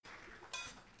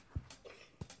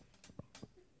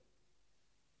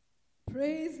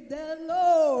Praise the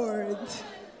Lord.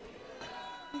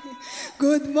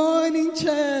 Good morning,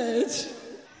 church.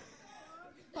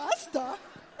 Pastor,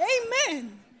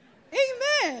 amen.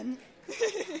 Amen.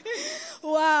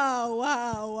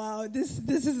 Wow. This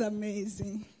is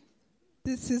amazing.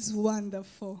 This is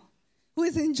wonderful. Who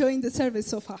is enjoying the service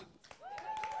so far?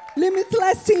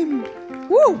 Limitless team.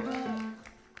 Woo!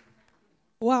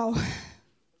 Wow.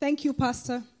 Thank you,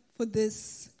 Pastor, for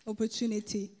this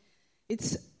opportunity.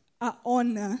 It's an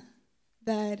honor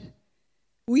that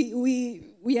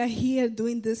we are here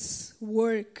doing this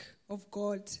work of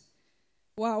God.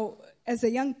 Wow, as a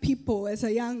young people, it's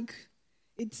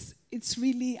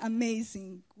really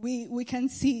amazing. We can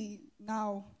see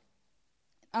now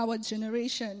our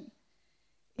generation.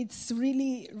 It's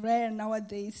really rare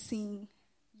nowadays seeing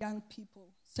young people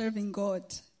serving God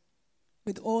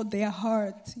with all their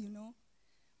heart,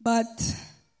 But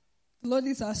the Lord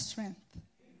is our strength.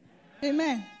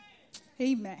 Amen.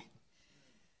 Amen.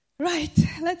 Right,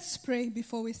 let's pray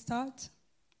before we start.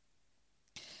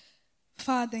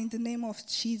 Father, in the name of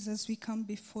Jesus, we come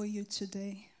before you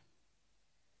today.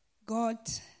 God,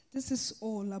 this is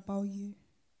all about you.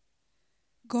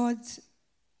 God,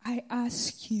 I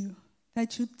ask you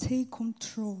that you take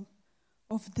control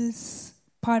of this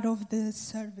part of the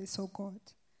service, oh God.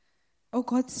 Oh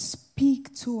God,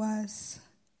 speak to us.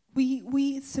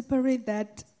 We separate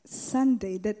that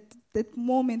Sunday, that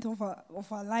moment of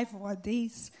our life, of our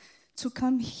days, to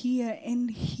come here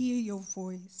and hear your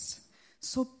voice.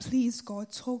 So please,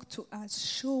 God, talk to us.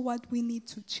 Show what we need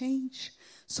to change.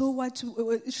 Show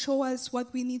us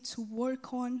what we need to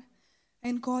work on.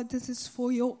 And God, this is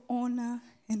for your honor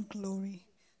and glory.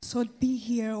 So be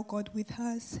here, oh God, with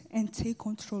us and take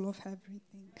control of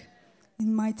everything. In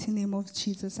the mighty name of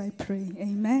Jesus, I pray.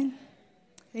 Amen.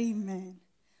 Amen.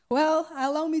 Well,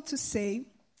 allow me to say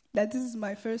that this is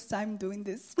my first time doing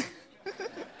this.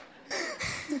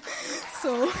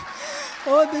 So,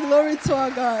 all the glory to our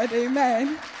God.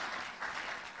 Amen.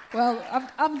 Well,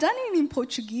 I've done it in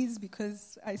Portuguese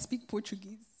because I speak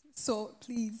Portuguese. So,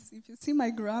 please, if you see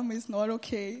my grammar is not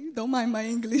okay, don't mind my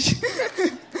English.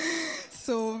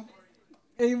 So,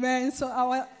 amen. So,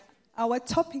 our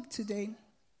topic today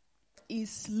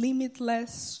is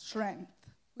Limitless Strength.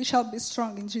 We shall be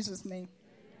strong in Jesus' name.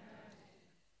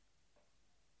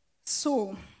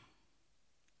 So,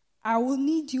 I will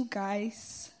need you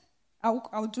guys,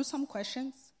 I'll do some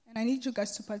questions, and I need you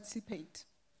guys to participate,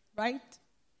 right?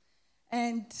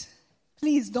 And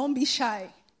please, don't be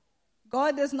shy.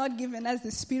 God has not given us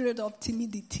the spirit of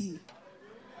timidity.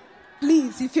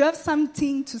 Please, if you have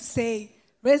something to say,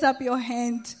 raise up your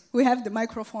hand. We have the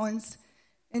microphones,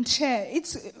 and share.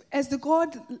 It's as the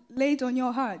God laid on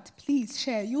your heart. Please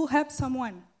share. You'll help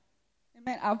someone.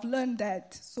 Amen. I've learned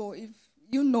that. So if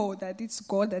you know that it's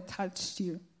God that touched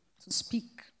you to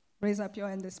speak, raise up your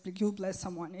hand and speak. You'll bless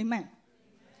someone. Amen.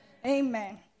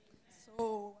 Amen.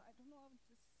 So, I don't know how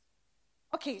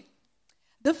this... Okay.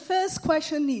 The first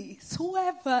question is, who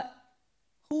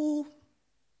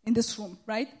in this room,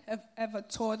 right, have ever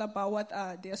thought about what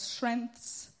are their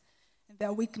strengths and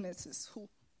their weaknesses? Who?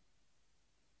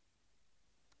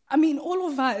 I mean,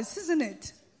 all of us, isn't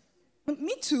it?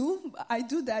 Me too. I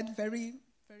do that very,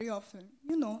 very often.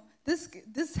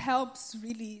 This helps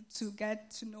really to get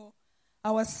to know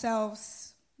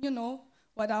ourselves,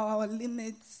 what are our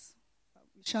limits.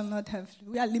 We shall not have,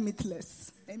 we are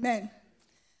limitless. Amen.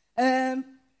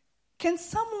 Can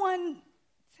someone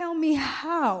tell me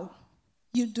how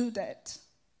you do that?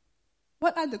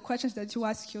 What are the questions that you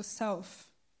ask yourself?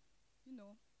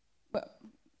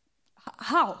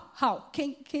 How?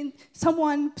 Can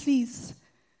someone please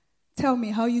tell me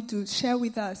how you do? Share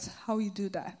with us how you do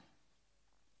that.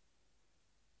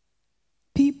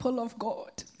 People of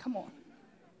God, come on.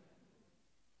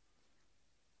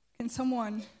 Can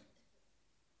someone?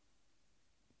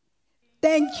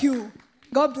 Thank you.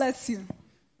 God bless you.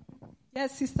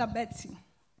 Yes, Sister Betsy.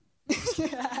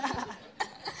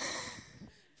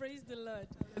 Praise the Lord.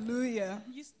 Hallelujah.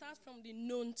 You start from the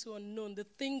known to unknown, the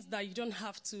things that you don't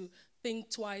have to think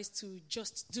twice to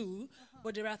just do,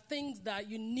 but there are things that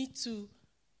you need to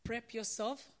prep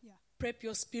yourself, prep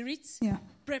your spirit,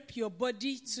 prep your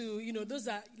body to, those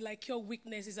are like your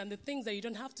weaknesses and the things that you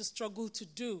don't have to struggle to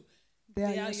do.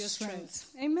 They are your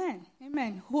strengths. Amen.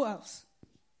 Amen. Who else?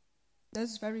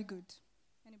 That's very good.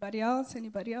 Anybody else?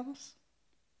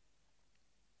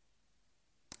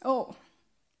 Oh,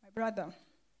 my brother.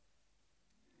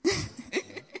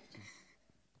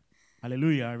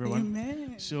 Hallelujah, everyone.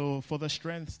 Amen. So for the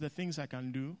strengths, the things I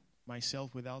can do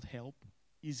myself without help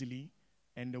easily,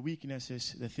 and the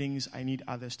weaknesses, the things I need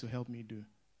others to help me do.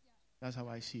 That's how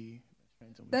I see.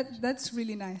 That's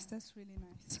really nice. That's really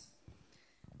nice.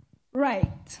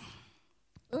 Right.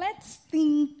 Let's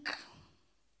think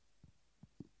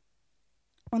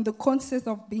on the concept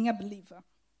of being a believer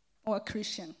or a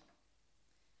Christian.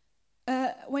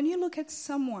 When you look at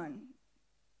someone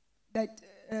that,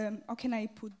 how can I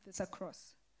put this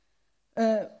across?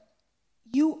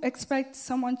 You expect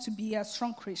someone to be a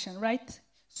strong Christian, right?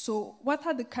 So what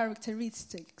are the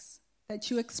characteristics that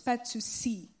you expect to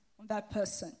see on that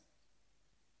person?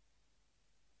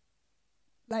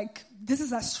 Like, this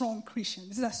is a strong Christian.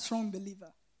 This is a strong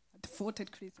believer. A devoted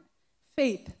Christian.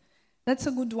 Faith. That's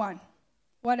a good one.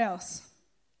 What else?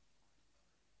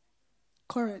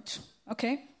 Courage.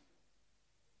 Okay?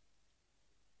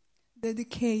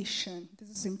 Dedication. This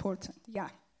is important. Yeah.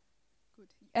 Good.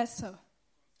 Yes, sir.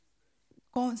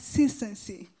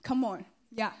 Consistency. Come on.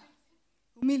 Yeah.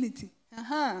 Humility.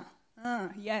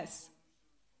 Yes.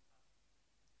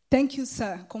 Thank you,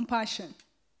 sir. Compassion.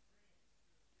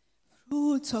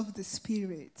 Fruits of the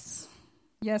spirits.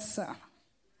 Yes, sir.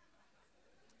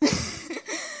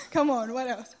 Come on, what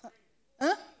else?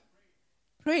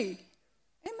 Pray.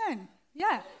 Amen.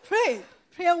 Yeah, pray.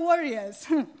 Prayer warriors.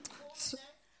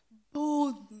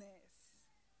 Boldness.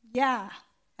 Yeah,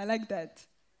 I like that.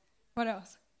 What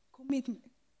else? Commitment.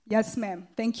 Yes, ma'am.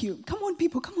 Thank you. Come on,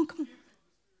 people. Come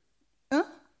on.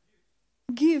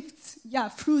 Gifts. Yeah,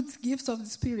 fruits, gifts of the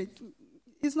Spirit.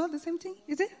 It's not the same thing,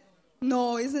 is it?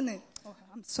 No, isn't it? Oh,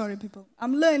 I'm sorry, people.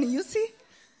 I'm learning, you see?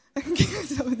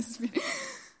 Gifts of the Spirit.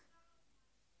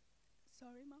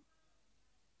 Sorry, ma'am.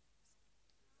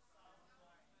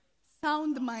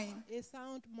 Sound mind. A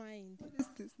sound mind. What is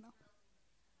this now?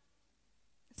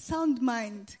 Sound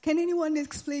mind. Can anyone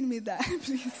explain me that,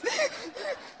 please?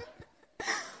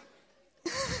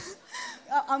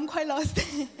 I'm quite lost.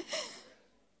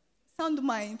 Sound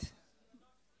mind.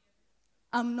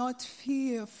 I'm not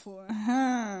fearful.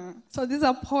 So this is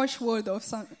a posh word of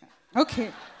something. Okay.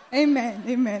 Amen.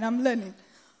 Amen. I'm learning.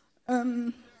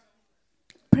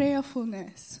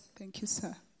 Prayerfulness. Thank you,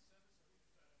 sir.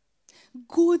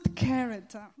 Good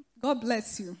character. God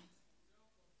bless you.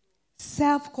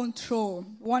 Self-control.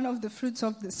 One of the fruits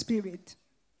of the Spirit.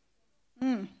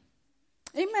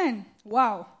 Amen.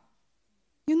 Wow.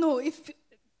 You know, if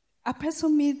a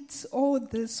person meets all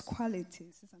these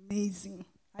qualities, it's amazing.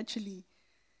 Actually,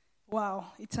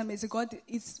 wow, it's amazing. God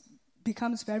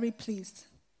becomes very pleased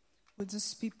with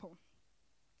these people.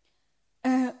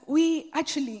 We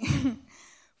actually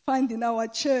find in our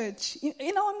church,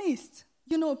 in our midst,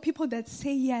 you know, people that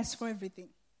say yes for everything.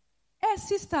 Hey,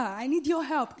 sister, I need your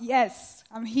help. Yes,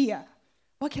 I'm here.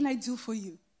 What can I do for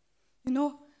you? You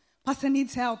know, pastor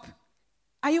needs help.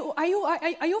 Are you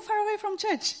far away from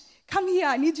church? Come here,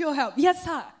 I need your help. Yes,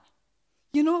 sir.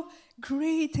 You know,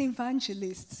 great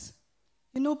evangelists.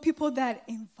 You know, people that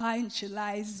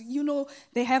evangelize, you know,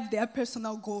 they have their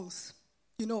personal goals.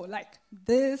 You know, like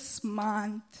this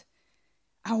month,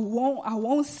 I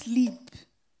won't sleep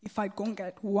if I don't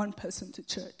get one person to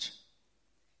church.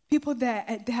 People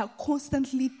that they are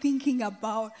constantly thinking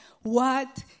about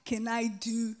what can I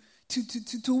do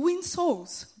to win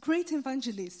souls. Great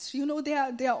evangelists. You know, they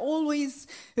are always,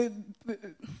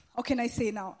 how can I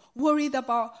say now, worried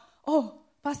about, oh,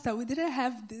 Pastor, we didn't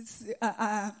have this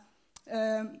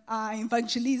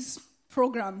evangelist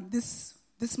program this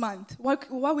month.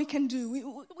 What we can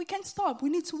do? We can't stop. We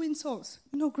need to win souls.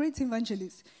 You know, great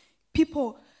evangelists.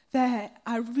 People that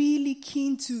are really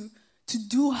keen to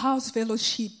do house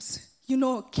fellowships. You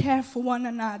know, care for one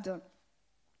another.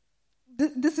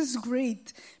 This is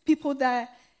great. People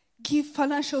that give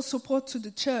financial support to the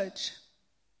church.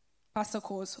 Pastor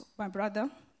calls, my brother,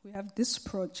 we have this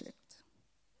project.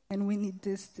 And we need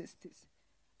this.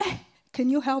 Hey, can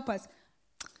you help us?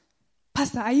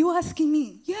 Pastor, are you asking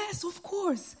me? Yes, of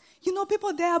course. You know,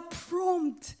 people, they are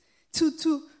prompt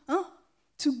to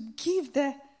give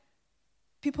the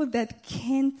people that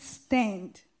can't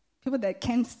stand. People that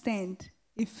can't stand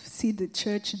if see the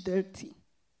church dirty.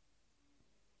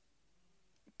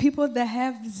 People that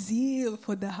have zeal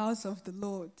for the house of the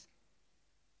Lord.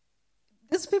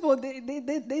 These people,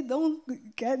 they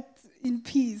don't get in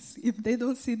peace if they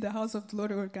don't see the house of the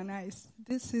Lord organized.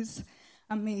 This is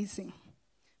amazing.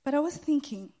 But I was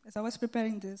thinking, as I was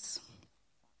preparing this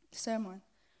sermon,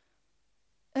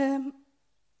 a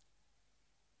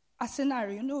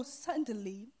scenario, you know,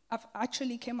 suddenly, I've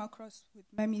actually came across with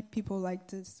many people like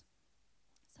this.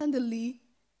 Suddenly,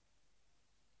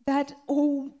 that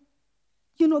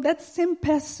same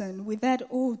person with that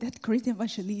great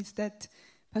evangelist, that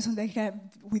person they have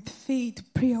with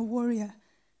faith, prayer warrior,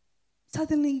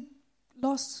 suddenly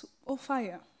lost all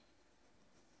fire.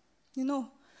 You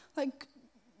know, like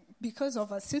because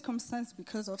of a circumstance,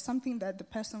 because of something that the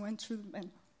person went through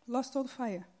and lost all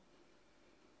fire.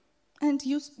 And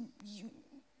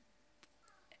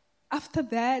after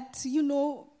that,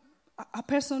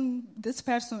 this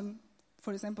person,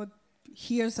 for example,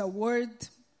 hears a word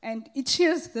and it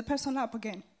cheers the person up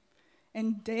again.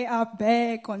 And they are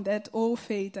back on that old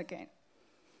faith again.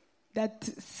 That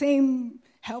same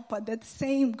helper, that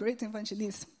same great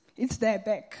evangelist, it's there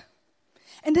back.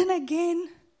 And then again,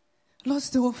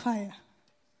 lost the whole fire.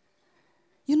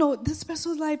 This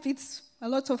person's life, it's a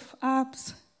lot of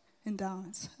ups and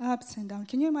downs, ups and downs.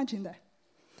 Can you imagine that?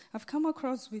 I've come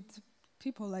across with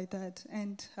people like that,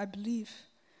 and I believe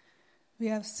we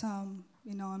have some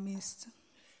in our midst.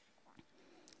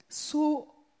 So,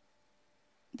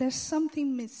 there's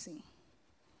something missing.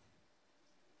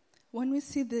 When we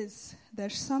see this,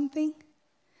 there's something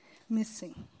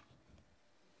missing.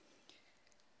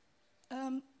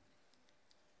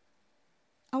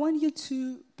 I want you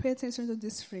to pay attention to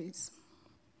this phrase.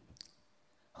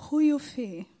 Who you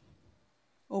fear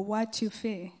or what you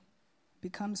fear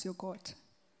becomes your God.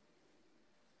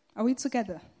 Are we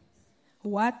together?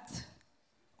 What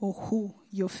or who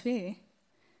you fear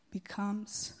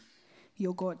becomes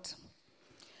your God.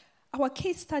 Our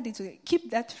case study today, keep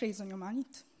that phrase on your mind,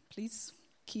 please.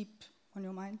 Keep on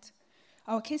your mind.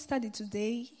 Our case study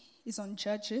today is on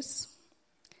Judges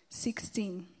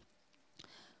 16,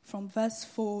 from verse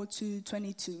 4 to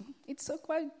 22. It's a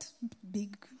quite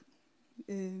big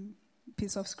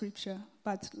piece of scripture,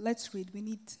 but let's read. We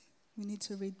need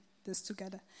to read this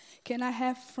together. Can I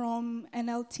have from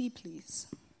NLT, please?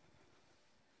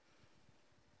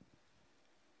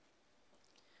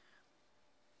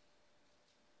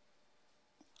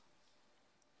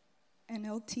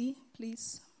 NLT,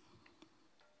 please.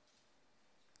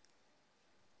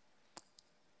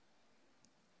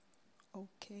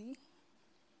 Okay.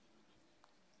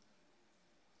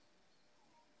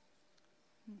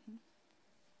 Mm-hmm.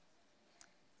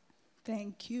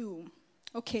 Thank you.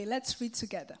 Okay, let's read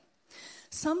together.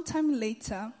 Sometime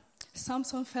later,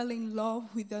 Samson fell in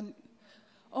love with an...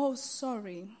 Oh,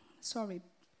 sorry.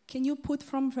 Can you put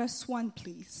from verse 1,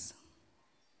 please?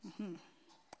 Mm-hmm.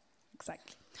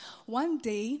 Exactly. One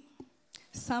day,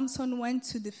 Samson went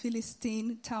to the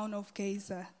Philistine town of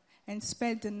Gaza and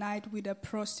spent the night with a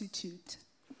prostitute.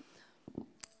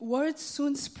 Word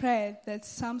soon spread that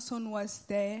Samson was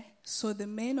there, so the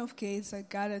men of Gaza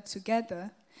gathered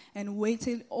together and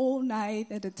waited all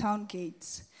night at the town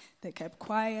gates. They kept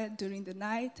quiet during the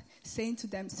night, saying to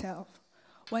themselves,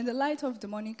 "When the light of the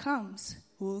morning comes,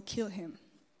 we will kill him."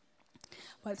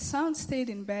 But Samson stayed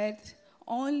in bed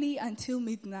only until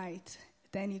midnight.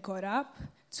 Then he got up,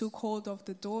 took hold of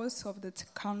the doors of the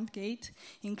town gate,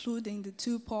 including the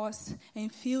 2 posts,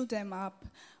 and filled them up,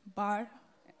 bar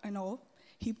and all.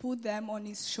 He put them on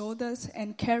his shoulders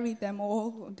and carried them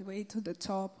all the way to the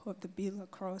top of the bill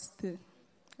across the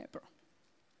Hebron.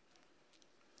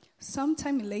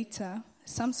 Sometime later,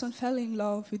 Samson fell in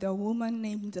love with a woman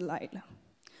named Delilah,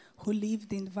 who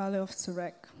lived in the valley of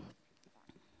Sorek.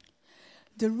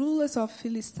 The rulers of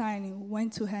Philistine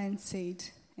went to her and said,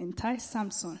 "Entice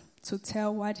Samson to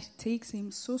tell what takes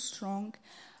him so strong,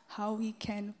 how he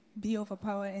can be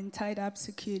overpowered and tied up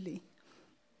securely."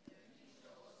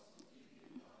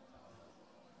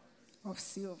 Of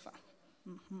silver.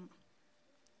 Mm-hmm.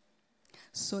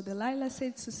 So Delilah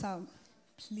said to Samson,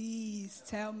 "Please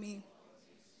tell me."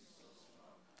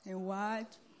 And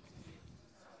what?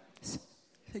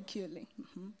 Securely.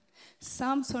 Mm-hmm.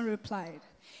 Samson replied,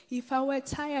 "If I were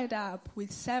tied up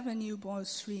with 7 newborn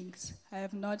strings, I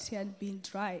have not yet been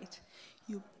dried,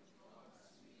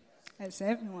 as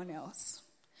everyone else."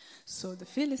 So the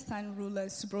Philistine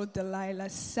rulers brought Delilah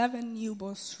 7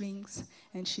 newborn strings,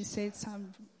 and she said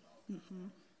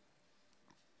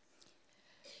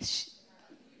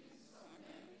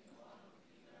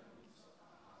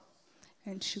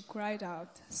she cried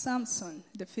out, "Samson,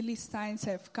 the Philistines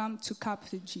have come to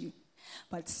capture you."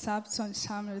 But Samson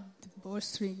hammered the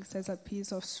bowstrings as a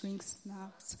piece of string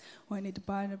snaps when it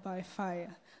burned by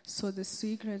fire. So the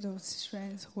secret of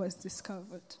strength was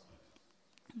discovered.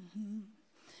 Mm-hmm.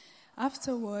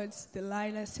 Afterwards,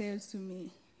 Delilah said to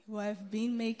me, "You have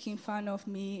been making fun of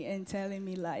me and telling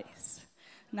me lies.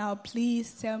 Now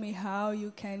please tell me how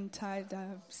you can tie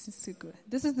up secret."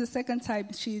 This is the second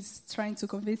time she's trying to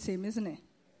convince him, isn't it?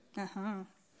 Uh-huh.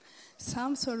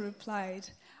 Samson replied,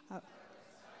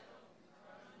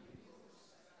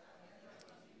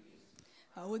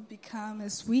 "I would become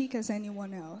as weak as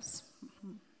anyone else."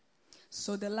 Mm-hmm.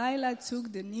 So Delilah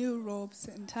took the new ropes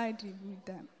and tied it with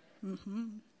them.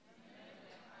 Mm-hmm.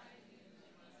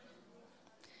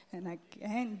 And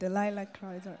again, Delilah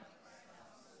cried out.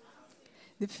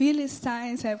 The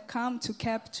Philistines have come to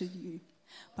capture you.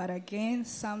 But again,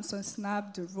 Samson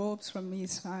snapped the ropes from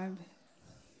his arm.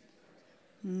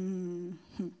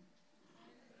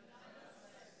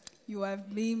 You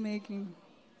have been making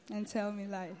and tell me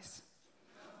lies.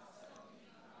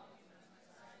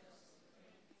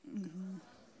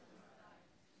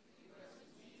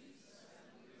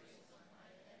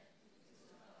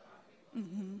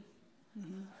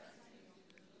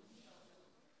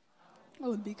 I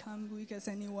would become weak as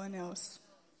anyone else.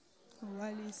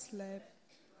 While he slept.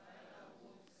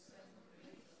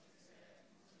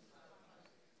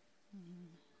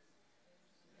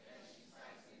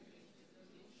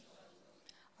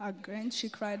 Again she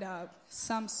cried out,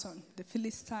 Samson, the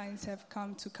Philistines have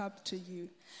come to capture you.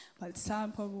 But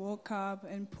Samson woke up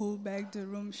and pulled back the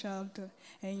loom shelter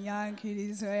and yanked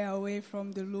his hair away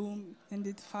from the loom and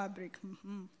its fabric.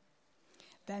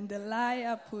 Then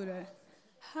Delilah put her,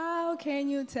 how can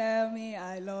you tell me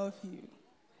I love you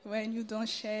when you don't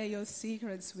share your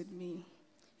secrets with me?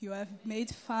 You have made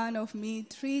fun of me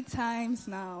 3 times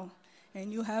now,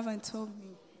 and you haven't told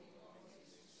me.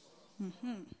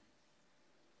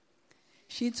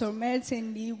 She tormented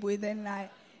me with a knife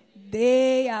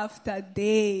day after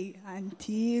day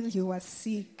until you were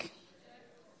sick.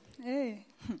 Hey.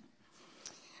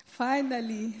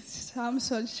 Finally,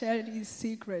 Samson shared his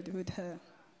secret with her.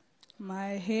 My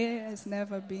hair has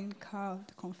never been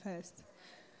curled, confessed,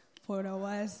 for I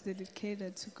was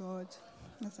dedicated to God.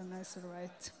 That's a nice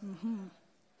right.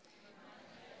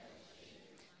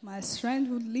 My strength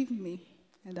would leave me,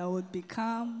 and I would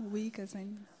become weak as I.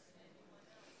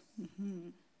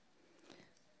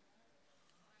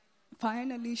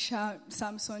 Finally,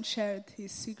 Samson shared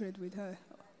his secret with her.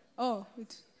 Oh,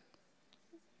 it's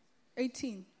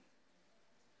 18.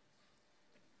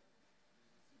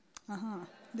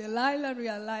 Delilah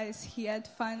realized he had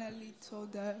finally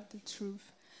told her the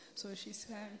truth. So she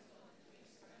said,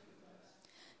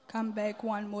 come back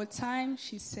one more time,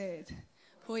 she said.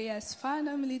 For he has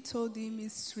finally told him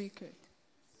his secret.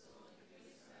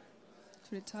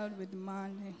 Returned with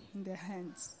money in their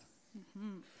hands.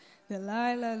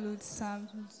 Delilah lured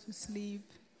Samson to sleep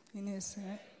in his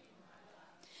hair.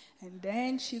 And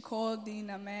then she called in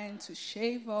a man to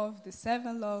shave off the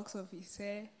 7 locks of his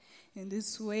hair. In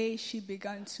this way, she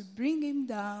began to bring him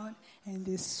down, and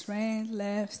his strength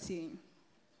left him.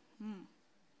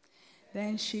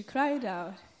 Then she cried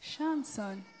out,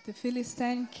 Samson, the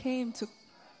Philistine came to...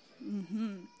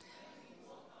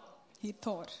 He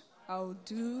thought, I'll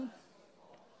do...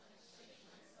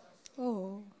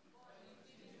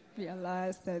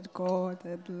 Realized that God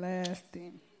had left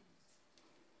him.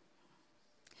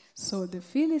 So the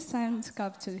Philistines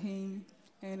captured him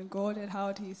and gouged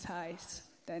out his eyes.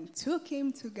 Then took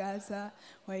him to Gaza,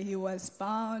 where he was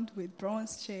bound with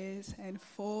bronze chains and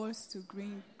forced to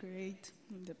great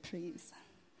in the prison.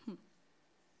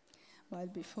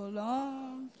 But before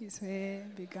long, his hair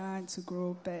began to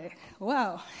grow back.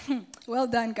 Wow. Well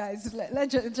done, guys.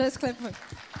 Let's just clap for.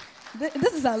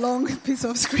 This is a long piece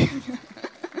of scripture.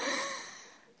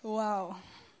 Wow.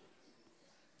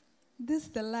 This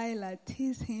Delilah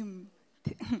teased him.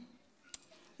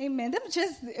 Amen. Let me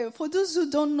just, for those who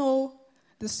don't know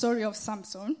the story of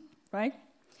Samson, right?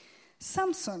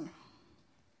 Samson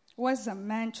was a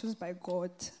man chosen by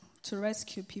God to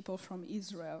rescue people from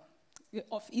Israel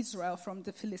from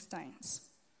the Philistines.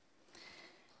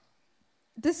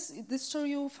 This story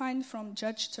you'll find from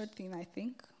Judges 13, I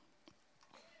think.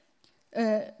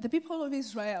 The people of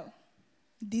Israel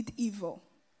did evil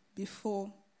before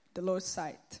the Lord's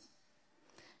sight,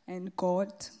 and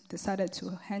God decided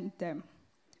to hand them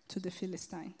to the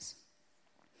Philistines.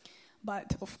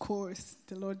 But of course,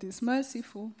 the Lord is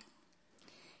merciful.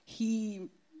 He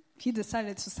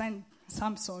decided to send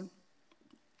Samson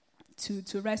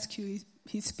to rescue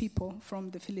his people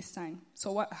from the Philistines.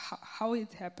 So how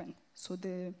it happened? So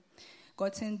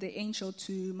God sent the angel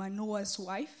to Manoah's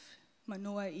wife.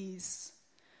 Manoah is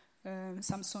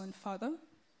Samson's father.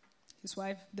 His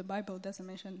wife, the Bible doesn't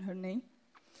mention her name.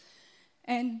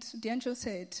 And the angel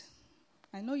said,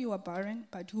 I know you are barren,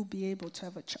 but you'll be able to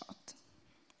have a child.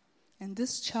 And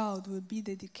this child will be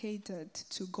dedicated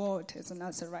to God as a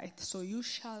Nazarite. So you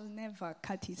shall never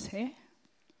cut his hair.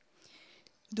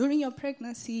 During your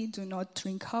pregnancy, do not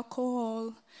drink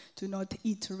alcohol. Do not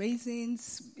eat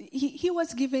raisins. He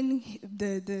was giving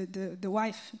the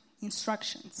wife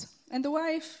instructions. And the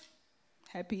wife,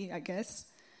 happy, I guess,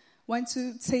 went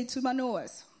to say to Manoah,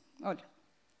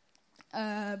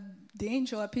 the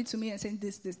angel appeared to me and said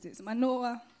this.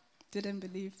 Manoah didn't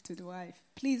believe to the wife.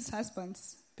 Please,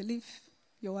 husbands, believe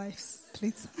your wives,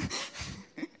 please.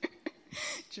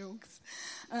 Jokes.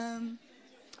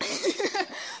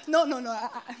 No.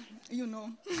 You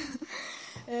know.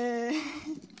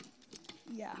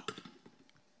 Yeah.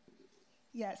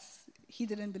 Yes, he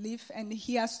didn't believe, and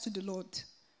he asked to the Lord,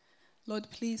 Lord,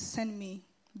 please send me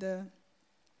the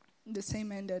same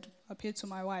man that appeared to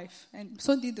my wife. And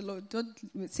so did the Lord. God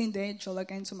sent the angel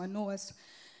again to Manoah,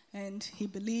 and he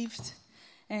believed.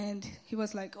 And he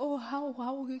was like, oh,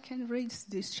 how we can raise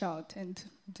this child? And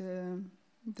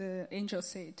the angel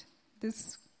said,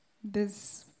 this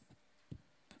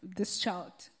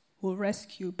child will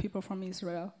rescue people from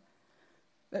Israel,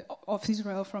 of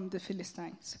Israel from the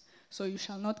Philistines. So you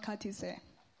shall not cut his hair.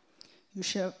 You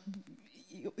shall.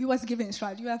 He was given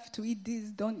instruction. You have to eat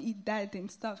this, don't eat that,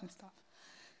 and stuff.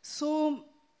 So,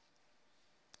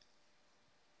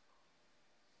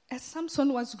 as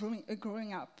Samson was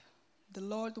growing up, the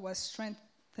Lord was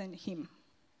strengthening him.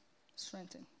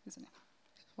 Strengthened, isn't it?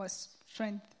 Was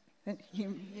strengthening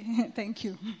him. Thank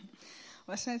you.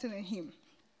 Was strengthening him.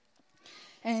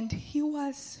 And he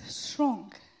was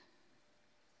strong,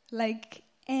 like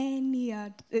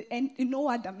no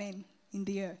other man in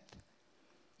the earth.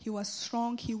 He was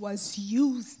strong. He was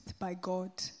used by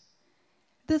God.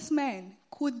 This man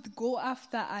could go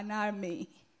after an army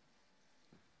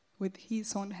with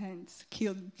his own hands,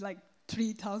 killed like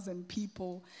 3,000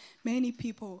 people, many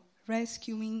people,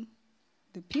 rescuing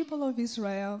the people of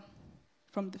Israel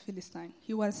from the Philistines.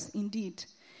 He was indeed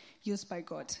used by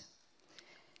God.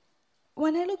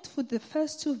 When I looked for the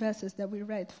first two verses that we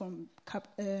read from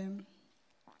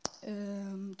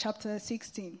chapter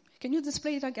 16, can you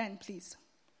display it again, please?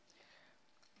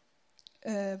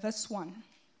 Verse 1.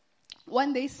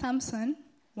 One day Samson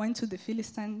went to the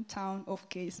Philistine town of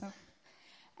Gaza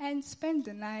and spent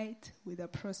the night with a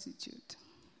prostitute.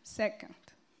 Second,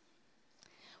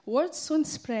 word soon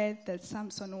spread that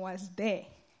Samson was there.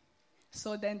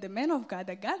 So then the men of God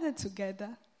gathered together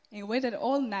and waited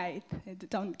all night at the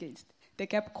town gates. They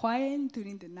kept quiet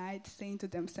during the night, saying to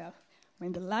themselves,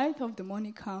 when the light of the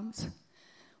morning comes,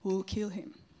 we will kill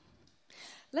him.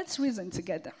 Let's reason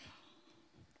together.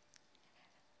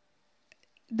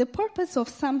 The purpose of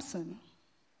Samson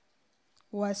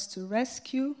was to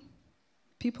rescue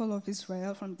people of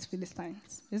Israel from the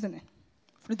Philistines, isn't it?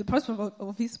 For the purpose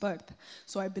of his birth.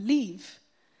 So I believe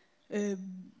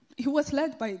he was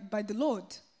led by the Lord.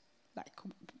 Like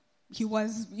he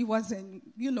wasn't,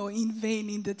 in vain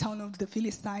in the town of the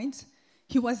Philistines.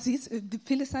 The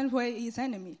Philistines were his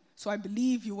enemy. So I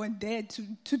believe he went there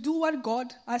to do what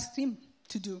God asked him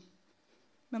to do.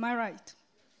 Am I right?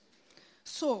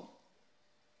 So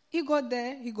he got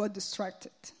there, he got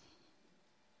distracted.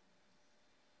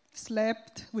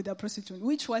 Slept with a prostitute,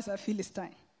 which was a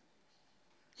Philistine.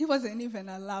 He wasn't even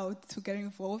allowed to get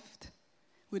involved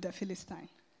with a Philistine.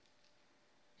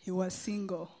 He was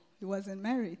single. He wasn't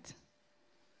married.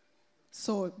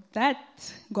 So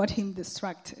that got him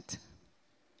distracted.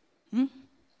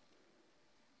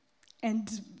 And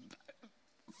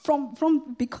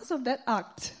because of that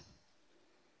act,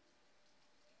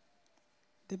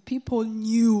 the people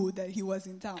knew that he was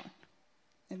in town,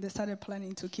 and they started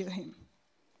planning to kill him.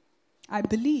 I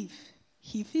believe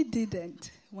if he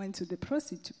didn't went to the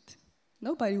prostitute,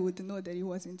 nobody would know that he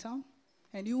was in town,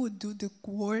 and he would do the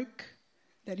work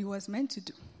that he was meant to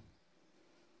do.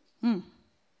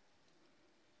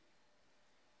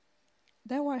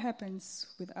 That's what happens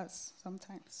with us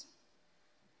sometimes.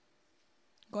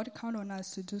 God counts on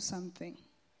us to do something,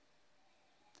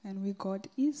 and we got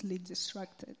easily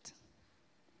distracted.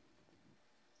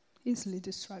 Easily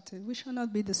distracted. We shall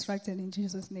not be distracted in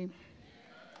Jesus' name.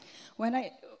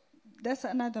 That's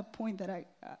another point that I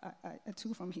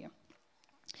took from here.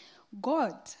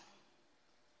 God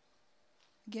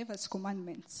gave us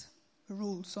commandments,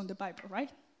 rules on the Bible, right?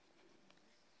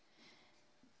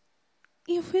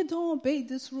 If we don't obey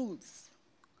these rules,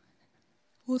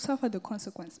 we'll suffer the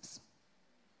consequences.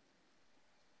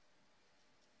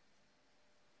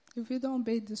 If we don't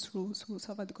obey these rules, we'll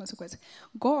suffer the consequences.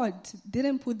 God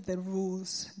didn't put the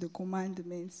rules, the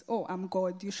commandments. Oh, I'm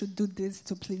God, you should do this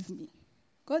to please me.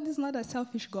 God is not a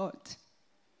selfish God.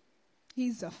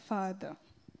 He's a father.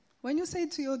 When you say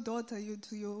to your daughter,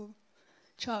 to your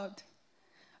child,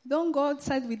 don't go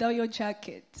outside without your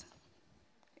jacket,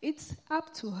 it's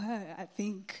up to her, I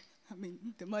think. I mean,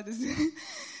 the mothers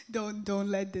don't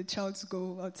let the child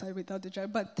go outside without the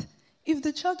jacket. But if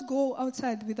the child go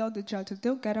outside without the jacket,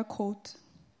 they'll get a cold.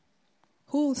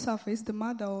 Who will suffer? Is the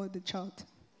mother or the child?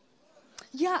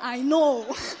 Yeah, I know.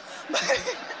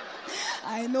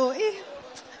 I know.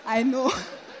 I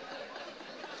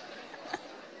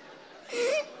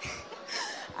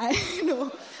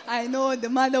know. I know the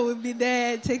mother will be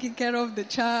there taking care of the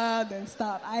child and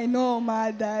stuff. I know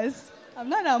mothers. I'm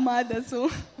not a mother,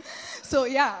 so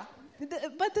yeah.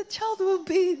 But the child will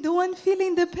be the one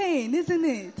feeling the pain, isn't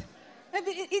it? I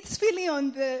mean, it's feeling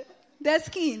on their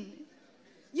skin.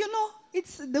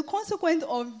 It's the consequence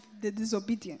of the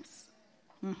disobedience.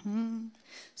 Mm-hmm.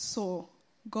 So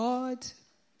God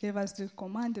gave us the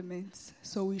commandments,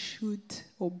 so we should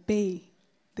obey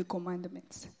the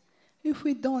commandments. If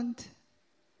we don't,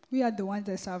 we are the ones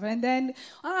that suffer. And then,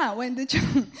 when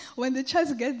the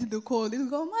child gets the cold, it'll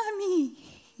go, Mommy,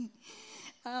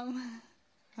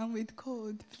 I'm with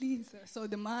cold, please. So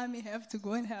the mommy have to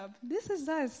go and help. This is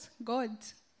us. God,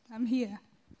 I'm here.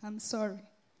 I'm sorry.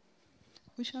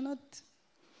 We shall not.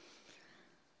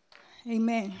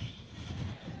 Amen.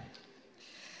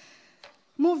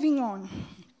 Moving on.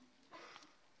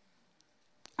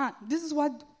 This is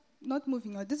what, not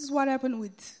moving on, this is what happened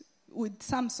with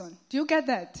Samson. Do you get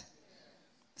that?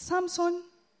 Samson,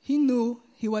 he knew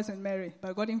he wasn't married,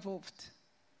 but got involved.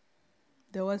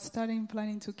 They were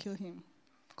planning to kill him.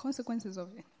 Consequences of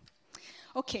it.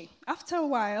 Okay, after a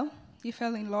while, he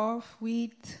fell in love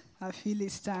with a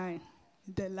Philistine,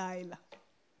 Delilah.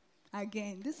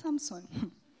 Again, this Samson.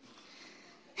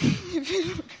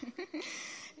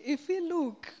 If you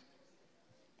look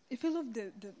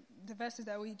the verses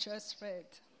that we just read,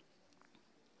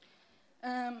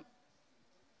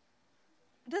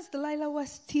 this Delilah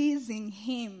was teasing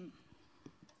him.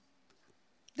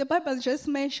 The Bible just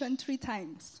mentioned 3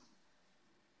 times.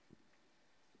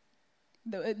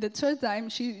 The third time,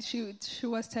 she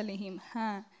was telling him,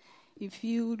 if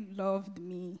you loved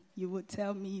me, you would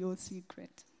tell me your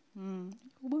secret.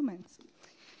 Woman,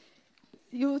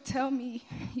 you tell me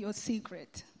your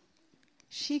secret.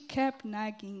 She kept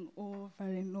nagging over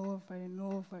and over and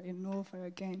over and over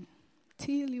again,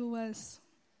 till he was,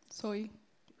 so he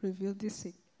revealed this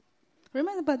secret.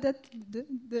 Remember that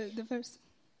the verse,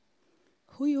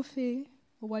 who you fear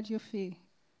or what you fear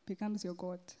becomes your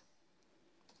God.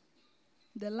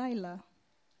 Delilah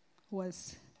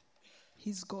was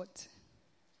his God.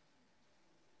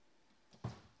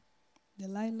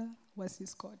 Delilah was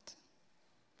his God.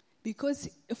 Because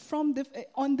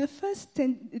on the first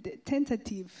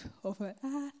tentative of her,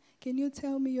 can you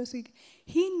tell me your secret?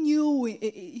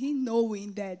 He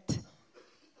knowing that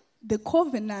the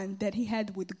covenant that he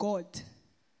had with God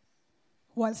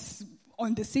was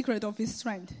on the secret of his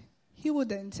strength. He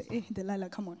wouldn't say, Delilah,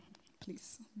 come on.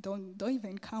 Please, don't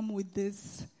even come with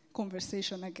this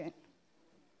conversation again.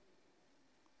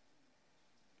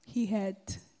 He had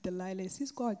Delilah as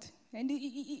his God. And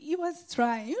he was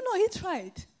trying. He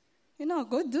tried.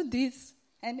 Go do this.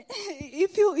 And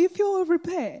if you will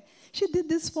repair, she did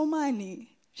this for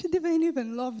money. She didn't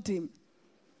even love him.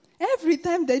 Every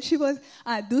time that she was,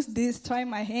 do this, try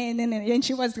my hand, and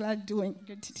she was like doing.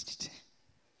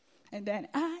 And then,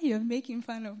 you're making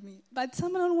fun of me. But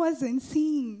someone wasn't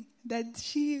seeing that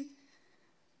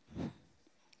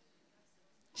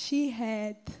she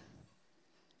had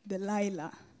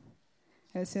Delilah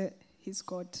as his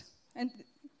God. And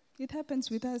it happens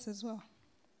with us as well.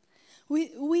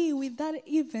 We without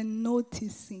even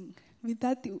noticing,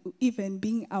 without even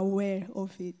being aware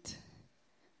of it,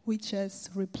 we just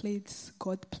replace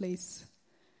God's place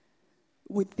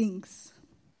with things.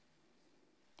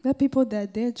 There are people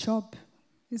that their job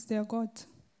is their God.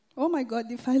 Oh my God,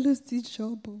 if I lose this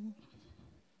job,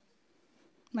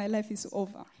 my life is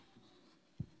over.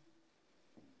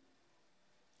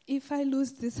 If I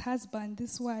lose this husband,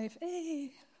 this wife,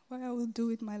 what I will do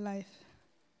with my life?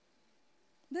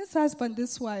 This husband,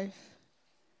 this wife,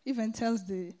 even tells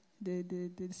the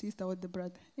sister or the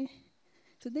brother,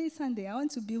 today is Sunday, I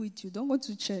want to be with you, don't go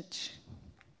to church.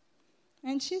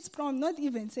 And she's from not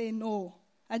even saying, no,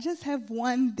 I just have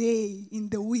one day in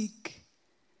the week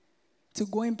to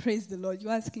go and praise the Lord.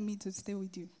 You're asking me to stay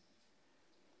with you.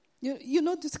 You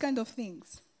know these kind of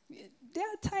things. They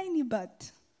are tiny,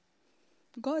 but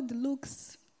God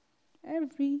looks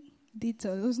every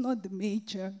detail. It's not the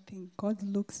major thing. God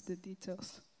looks the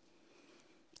details.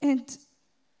 And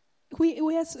we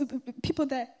have people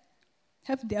that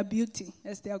have their beauty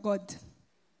as their God.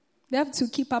 They have to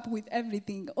keep up with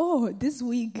everything. Oh, this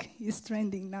wig is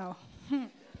trending now.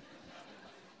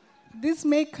 This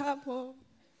makeup,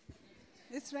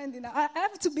 it's trending now. I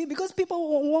have to be, because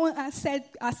people won't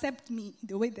accept me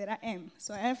the way that I am.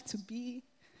 So I have to be.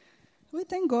 We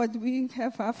thank God we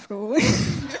have Afro.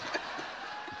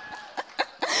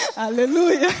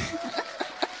 Hallelujah.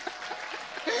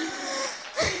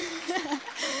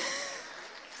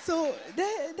 So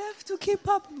they have to keep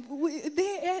up.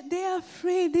 They are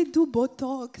afraid. They do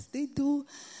Botox. They do.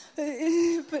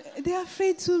 They are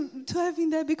afraid to have in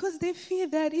there because they fear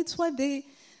that it's what they.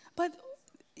 But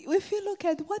if you look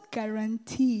at what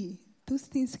guarantee those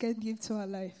things can give to our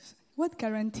life. What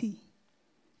guarantee?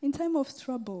 In time of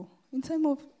trouble, in time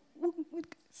of...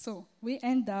 So we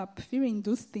end up fearing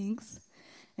those things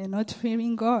and not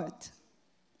fearing God.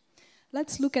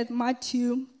 Let's look at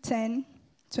Matthew 10,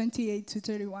 28 to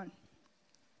 31.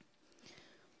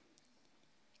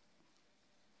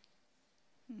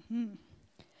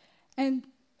 And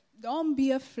don't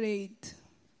be afraid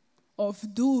of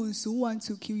those who want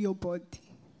to kill your body.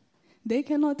 They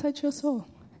cannot touch your soul.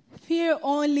 Fear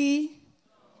only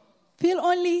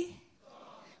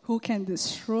who can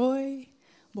destroy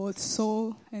both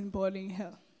soul and body in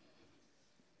hell.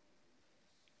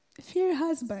 Fear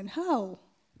husband. How?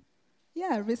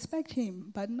 Yeah, respect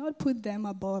him, but not put them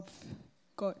above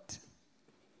God.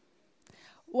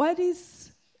 What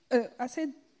is,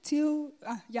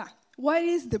 what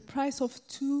is the price of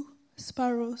 2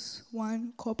 sparrows,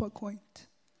 1 copper coin?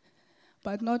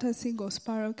 But not a single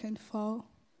sparrow can fall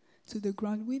to the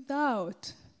ground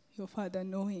without your Father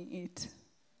knowing it.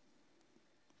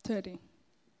 30.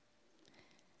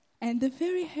 And the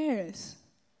very hairs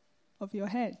of your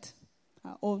head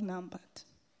are all numbered.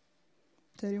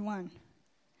 31.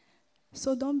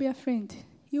 So don't be afraid.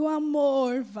 You are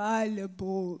more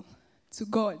valuable to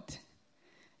God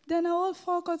than all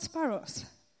 4 called sparrows.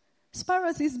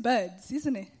 Sparrows is birds,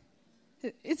 isn't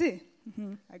it? Is it?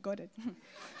 Mm-hmm. I got it.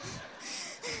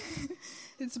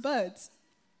 It's birds.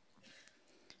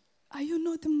 Are you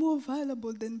not more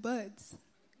valuable than birds?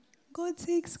 God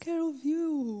takes care of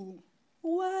you.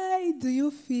 Why do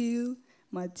you feel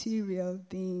material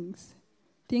things?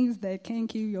 Things that can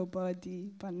kill your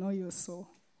body but not your soul.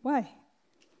 Why?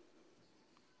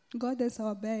 God is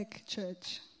our back,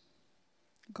 church.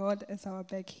 God is our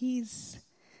back. He's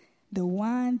the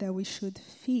one that we should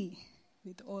fear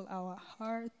with all our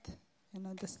heart and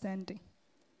understanding.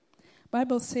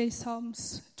 Bible says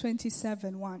Psalms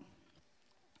 27:1.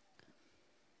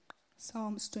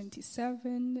 Psalms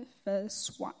 27,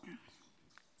 verse 1.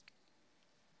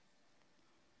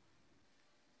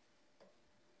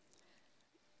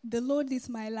 The Lord is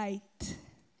my light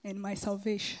and my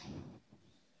salvation.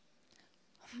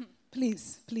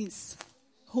 Please.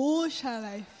 Who shall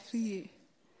I fear?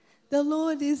 The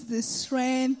Lord is the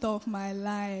strength of my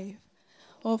life.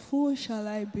 Of who shall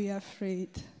I be afraid?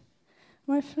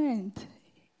 My friend,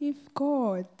 if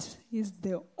God is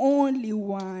the only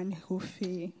one who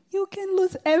fears, you can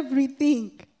lose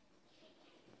everything.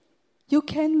 You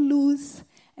can lose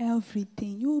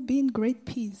everything. You will be in great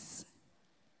peace.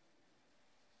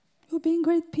 You'll be in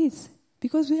great peace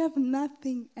because we have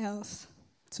nothing else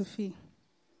to fear.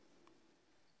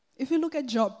 If you look at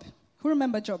Job, who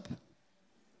remember Job?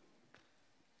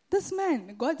 This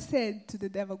man, God said to the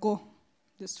devil, go,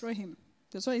 destroy him,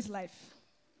 destroy his life.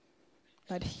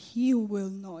 But he will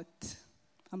not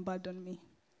abandon me.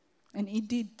 And he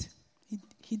did.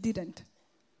 He didn't.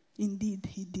 Indeed,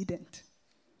 he didn't.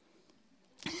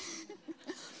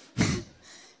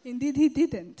 Indeed, he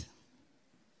didn't.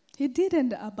 He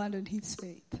didn't abandon his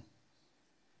faith.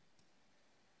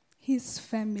 His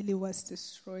family was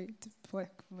destroyed, were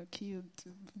killed.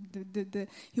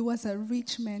 He was a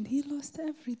rich man. He lost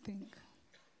everything.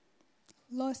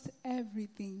 Lost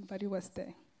everything, but he was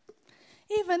there.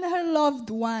 Even her loved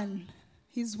one,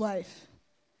 his wife.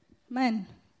 Man,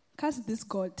 curse this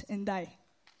God and die.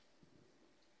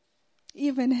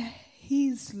 Even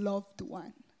his loved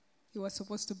one. He was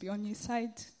supposed to be on his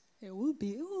side. We'll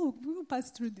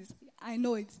pass through this. I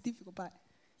know it's difficult, but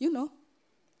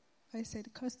I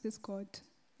said, curse this God.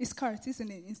 It's cursed,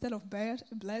 isn't it? Instead of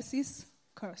bless, is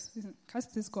curse. Curse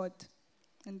this God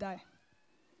and die.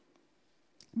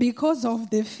 Because of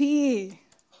the fear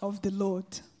of the Lord,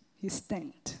 he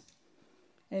stand.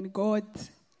 And God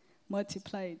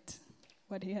multiplied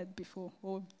what he had before,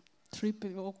 or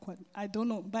triple, or I don't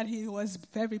know, but he was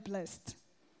very blessed.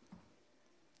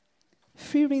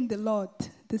 Fearing the Lord,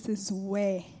 this is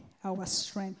where our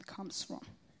strength comes from.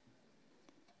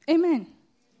 Amen.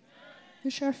 We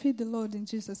shall fear the Lord in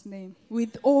Jesus' name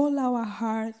with all our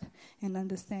heart and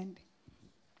understanding.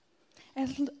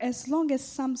 As long as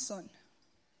Samson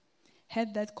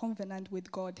had that covenant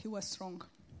with God, he was strong.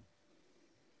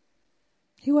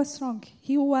 He was strong.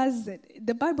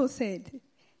 The Bible said,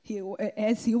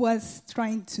 as he was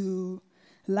trying to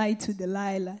lie to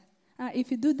Delilah,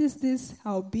 if you do this,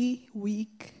 I'll be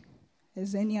weak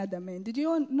as any other man. Did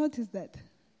you all notice that?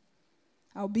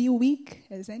 I'll be weak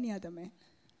as any other man.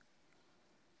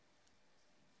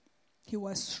 He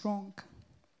was strong.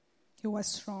 He was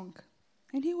strong.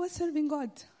 And he was serving God.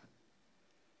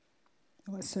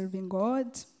 He was serving God.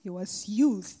 He was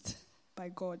used by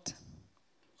God.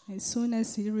 As soon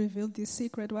as he revealed this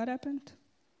secret, what happened?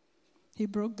 He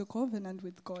broke the covenant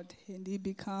with God and he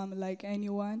became like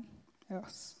anyone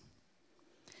else.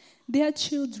 Dear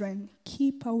children,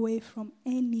 keep away from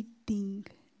anything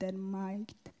that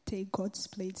might take God's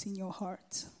place in your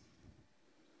heart.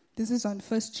 This is on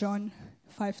 1 John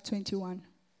 5:21.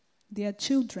 Dear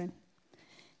children,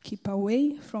 keep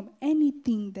away from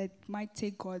anything that might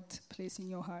take God's place in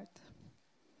your heart.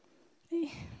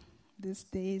 Hey, these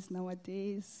days,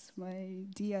 nowadays, my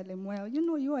dear Lemuel,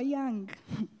 you are young.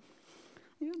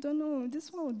 You don't know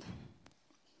this world.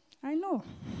 I know.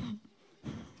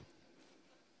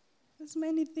 There's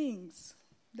many things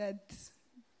that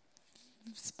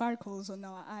sparkles on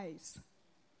our eyes.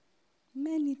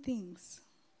 Many things.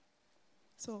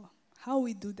 So, how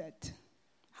we do that?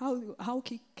 How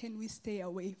can we stay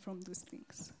away from those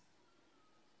things?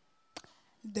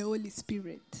 The Holy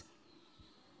Spirit.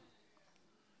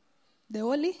 The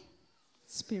Holy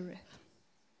Spirit.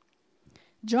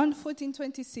 John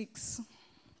 14:26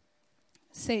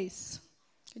 says,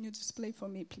 can you just play for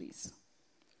me, please?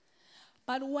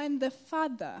 But when the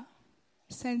Father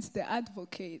sends the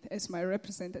advocate as my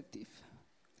representative,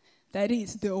 that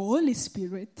is the Holy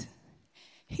Spirit,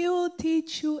 he will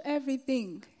teach you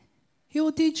everything. He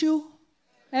will teach you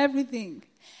everything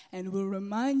and will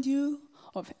remind you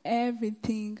of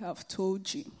everything I've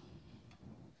told you.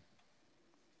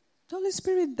 The Holy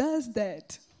Spirit does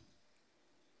that.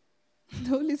 The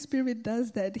Holy Spirit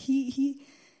does that. He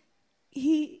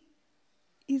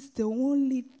is the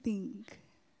only thing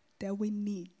that we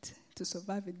need to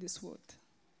survive in this world.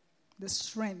 The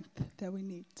strength that we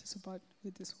need to survive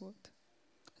with this world.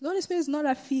 The Holy Spirit is not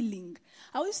a feeling.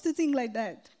 I used to think like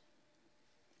that.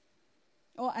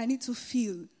 Oh, I need to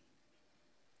feel.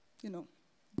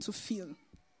 To feel.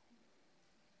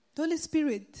 The Holy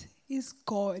Spirit is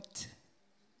God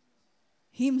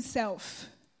Himself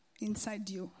inside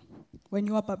you when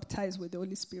you are baptized with the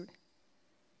Holy Spirit.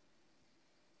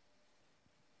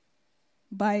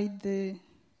 By the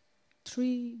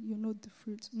tree, you know the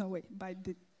fruit. No, wait. By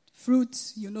the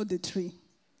fruits, you know the tree.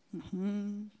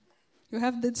 Mm-hmm. You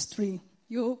have this tree.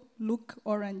 You look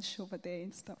orange over there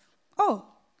and stuff. Oh,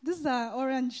 this is an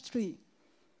orange tree,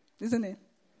 isn't it?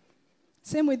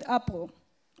 Same with apple.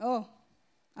 Oh,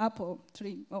 apple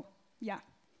tree. Oh, yeah,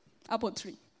 apple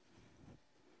tree.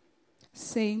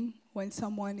 Same when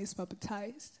someone is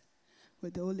baptized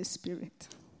with the Holy Spirit.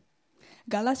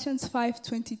 Galatians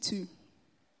 5:22.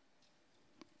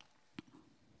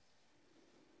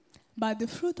 But the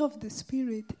fruit of the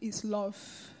Spirit is love,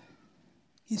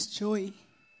 is joy,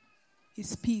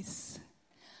 is peace,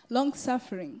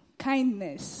 long-suffering,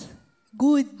 kindness,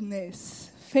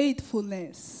 goodness,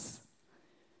 faithfulness.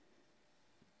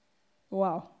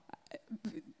 Wow.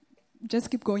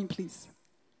 Just keep going, please.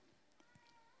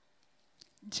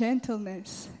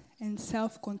 Gentleness and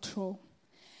self-control.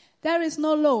 There is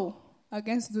no law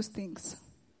against those things.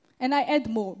 And I add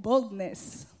more,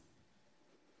 boldness.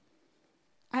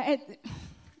 I add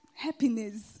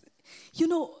happiness.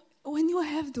 When you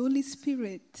have the Holy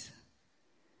Spirit,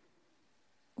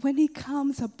 when He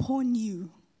comes upon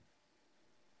you,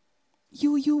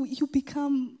 you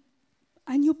become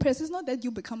a new person. It's not that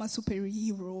you become a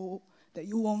superhero, that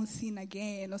you won't sin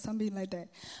again or something like that.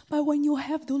 But when you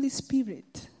have the Holy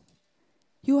Spirit,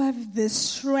 you have the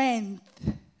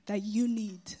strength that you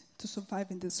need to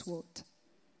survive in this world.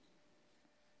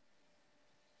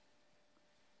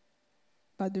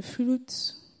 But the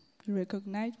fruit, you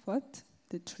recognize what?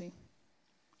 The tree.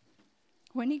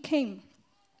 When He came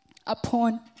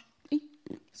upon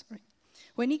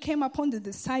the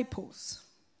disciples,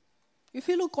 if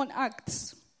you look on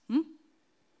Acts, who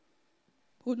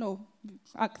know?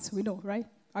 Acts, we know, right?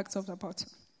 Acts of the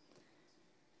Apostles.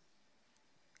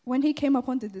 When He came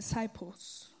upon the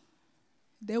disciples,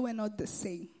 they were not the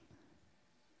same.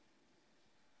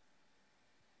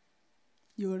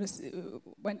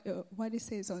 What it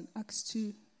says on Acts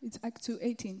 2, it's Acts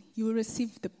 2:18. You will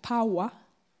receive the power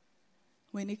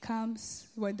when the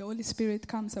Holy Spirit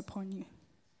comes upon you.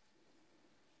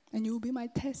 And you will be my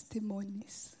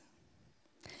testimonies.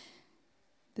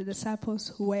 The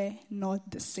disciples were not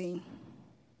the same.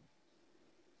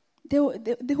 They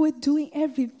were doing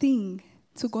everything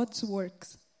to God's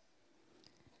works.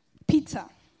 Peter,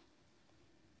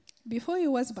 before he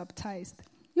was baptized,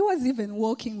 he was even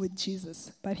walking with Jesus,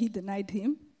 but he denied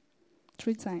Him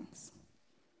 3 times.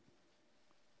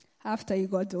 After he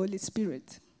got the Holy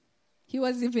Spirit, he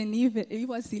was willing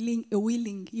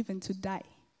even to die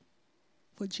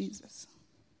for Jesus.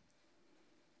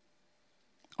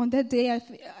 On that day, I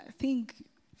think,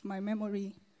 my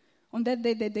memory, on that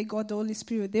day that they got the Holy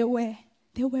Spirit, they were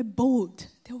bold.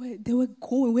 They were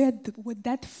going with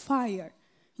that fire.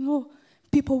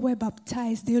 People were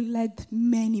baptized. They led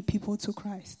many people to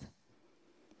Christ.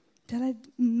 They led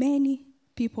many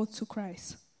people to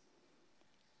Christ.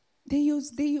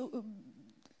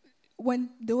 When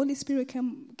the Holy Spirit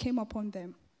came upon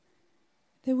them,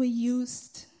 they were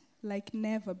used like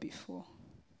never before.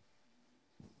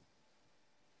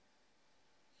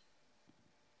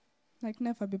 Like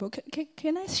never before.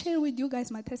 Can I share with you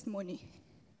guys my testimony?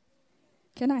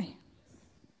 Can I?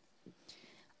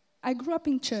 I grew up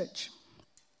in church.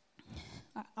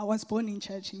 I was born in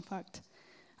church, in fact.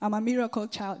 I'm a miracle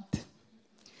child.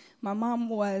 My mom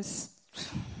was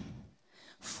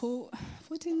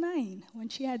 49 when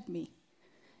she had me.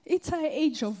 It's her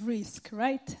age of risk,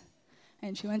 right?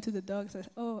 And she went to the doctor.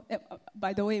 Oh,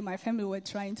 by the way, my family were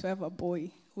trying to have a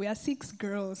boy. We are 6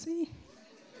 girls.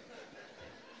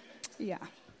 Yeah.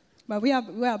 But we are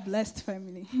a blessed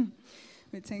family.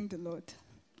 We thank the Lord.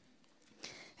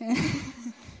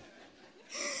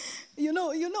 You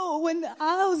know, when the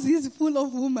house is full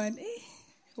of women,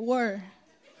 war.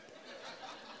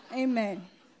 Amen.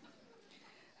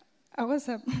 I was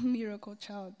a miracle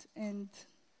child, and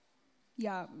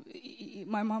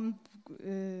my mom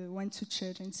went to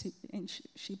church and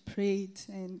she prayed,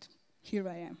 and here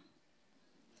I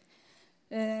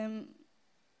am.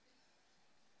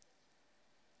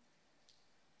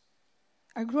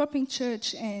 I grew up in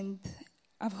church, and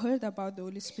I've heard about the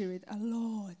Holy Spirit a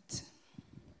lot.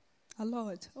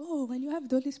 Oh, when you have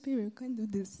the Holy Spirit, you can do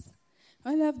this.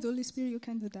 When you have the Holy Spirit, you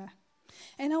can do that.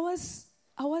 And I was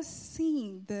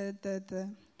seeing the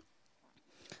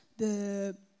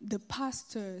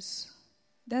pastors.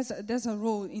 There's a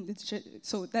role in the church.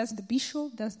 So there's the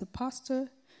bishop, there's the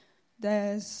pastor,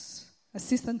 there's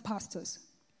assistant pastors.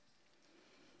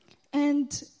 And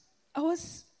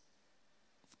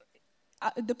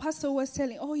the pastor was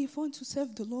telling, if you want to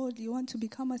serve the Lord, you want to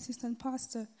become assistant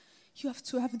pastor, you have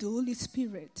to have the Holy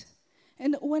Spirit.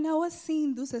 And when I was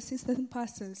seeing those assistant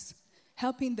pastors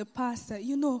helping the pastor,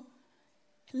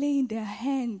 laying their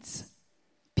hands,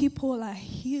 people are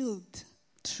healed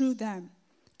through them.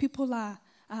 People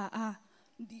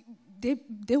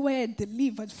they were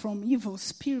delivered from evil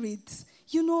spirits.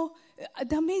 The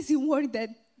amazing work that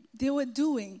they were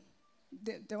doing.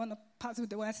 They were not pastors,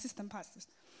 they were assistant pastors.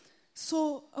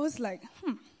 So I was like,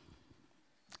 I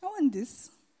want this.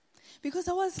 Because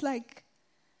I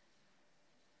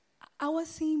was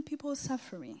seeing people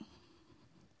suffering.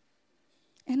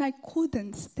 And I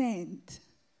couldn't stand.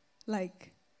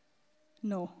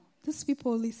 No, these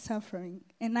people is suffering.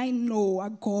 And I know a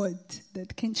God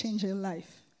that can change your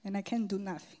life. And I can't do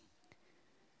nothing.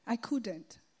 I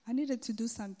couldn't. I needed to do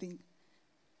something.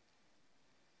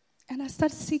 And I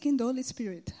started seeking the Holy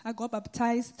Spirit. I got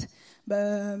baptized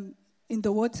in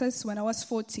the waters when I was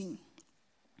 14.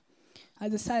 I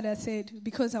said,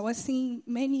 because I was seeing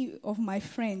many of my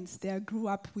friends that I grew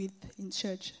up with in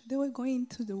church, they were going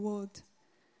to the world,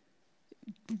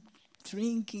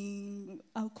 drinking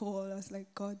alcohol. I was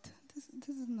like, God, this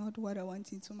is not what I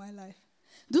want into my life.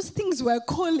 Those things were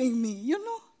calling me,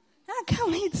 How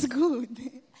come it's good?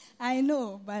 I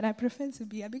know, but I prefer to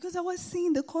be here because I was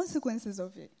seeing the consequences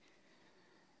of it.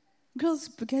 Girls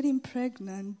getting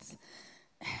pregnant,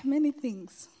 many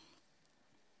things.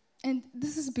 And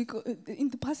this is because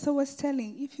the pastor was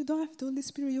telling, if you don't have the Holy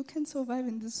Spirit, you can't survive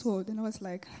in this world. And I was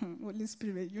like, Holy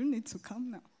Spirit, you need to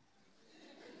come now.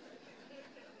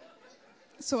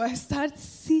 So I started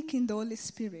seeking the Holy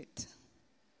Spirit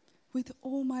with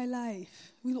all my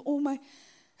life, with all my...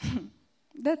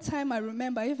 That time I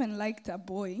remember I even liked a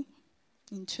boy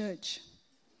in church.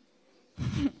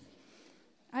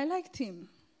 I liked him.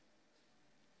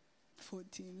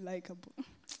 14, like a boy.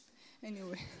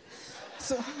 Anyway,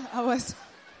 so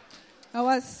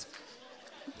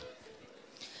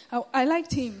I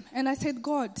liked him, and I said,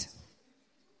 God,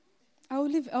 I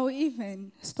will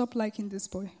even stop liking this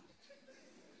boy.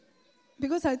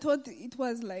 Because I thought it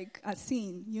was like a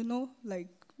sin,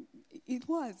 it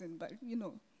wasn't, but,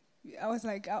 I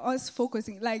was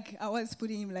focusing, I was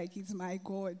putting him he's my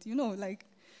God,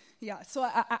 so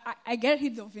I get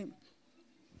rid of him.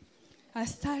 I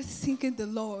started seeking the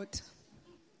Lord.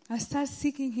 I started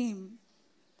seeking Him.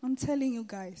 I'm telling you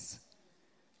guys.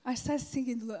 I started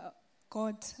seeking,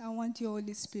 God, I want your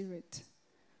Holy Spirit.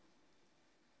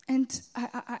 And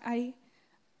I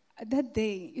that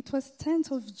day, it was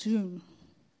 10th of June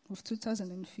of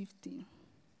 2015.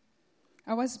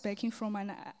 I was back from a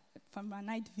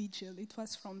night vigil. It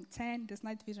was from 10, this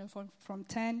night vigil from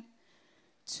 10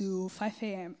 to 5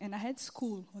 a.m. And I had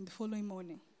school on the following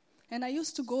morning. And I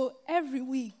used to go every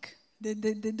week.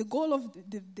 The goal of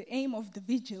the aim of the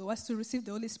vigil was to receive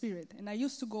the Holy Spirit. And I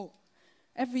used to go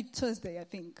every Thursday, I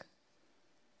think.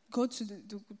 go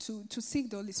to seek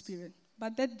the Holy Spirit.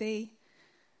 But that day,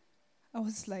 I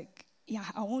was like, yeah,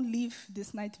 I won't leave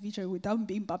this night vigil without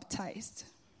being baptized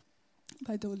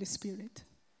by the Holy Spirit.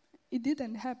 It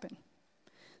didn't happen.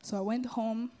 So I went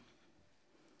home.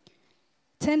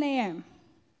 10 a.m.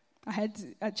 I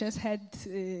just had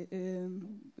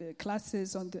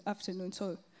classes on the afternoon.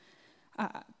 So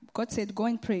God said, go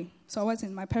and pray. So I was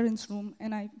in my parents' room,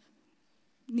 and I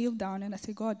kneeled down, and I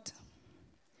said, God,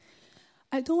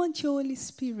 I don't want your Holy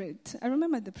Spirit. I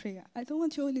remember the prayer. I don't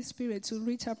want your Holy Spirit to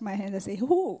reach up my hand and say,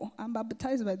 oh, I'm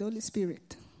baptized by the Holy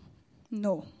Spirit.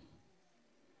 No.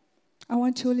 I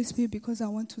want your Holy Spirit because I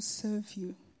want to serve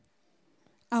you.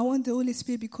 I want the Holy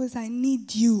Spirit because I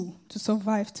need you to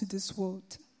survive to this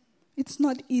world. It's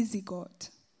not easy, God.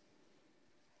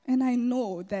 And I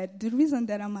know that the reason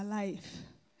that I'm alive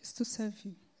is to serve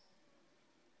you.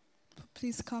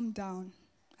 Please come down.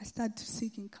 I started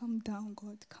seeking, come down,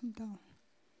 God, come down.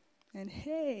 And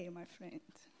hey, my friend.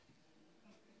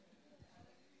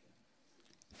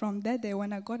 From that day,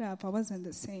 when I got up, I wasn't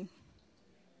the same.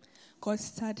 God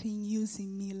started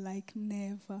using me like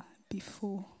never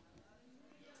before.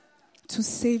 To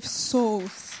save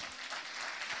souls.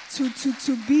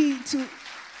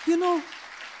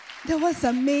 That was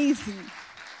amazing.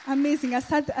 Amazing. I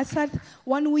sat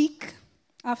 1 week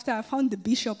after I found the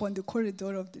bishop on the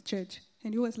corridor of the church.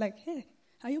 And he was like, hey,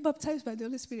 are you baptized by the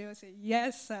Holy Spirit? I said,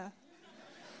 yes, sir.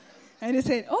 And he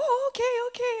said, oh,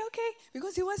 okay.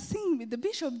 Because he was seeing me. The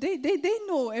bishop, they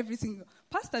know everything.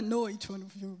 Pastor know each one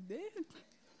of you.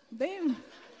 They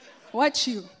watch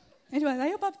you. And he was, are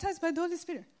you baptized by the Holy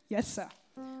Spirit? Yes, sir.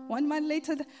 1 month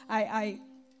later,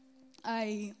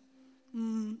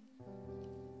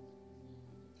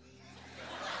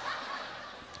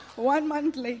 1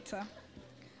 month later,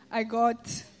 I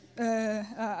got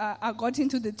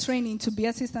into the training to be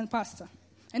assistant pastor.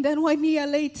 And then 1 year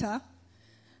later,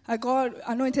 I got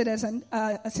anointed as an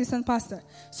assistant pastor.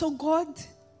 So God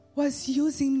was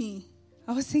using me.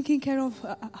 I was taking care of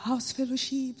house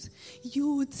fellowships,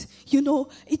 youth.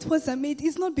 It was amazing.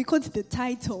 It's not because of the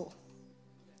title,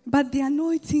 but the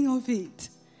anointing of it.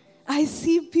 I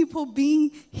see people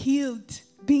being healed,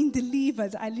 being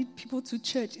delivered. I lead people to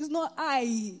church. It's not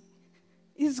I.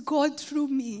 It's God through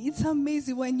me. It's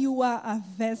amazing when you are a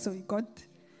vessel. God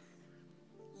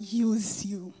uses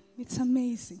you. It's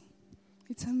amazing.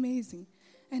 It's amazing.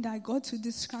 And I got to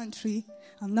this country.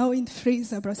 I'm now in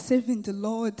Fraser, serving the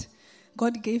Lord.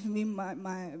 God gave me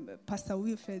my Pastor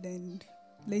Wilfred and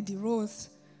Lady Rose.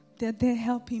 They're there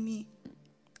helping me.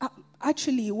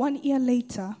 Actually, 1 year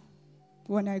later,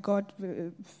 when I got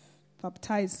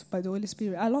baptized by the Holy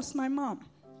Spirit, I lost my mom.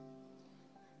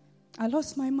 And it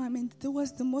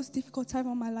was the most difficult time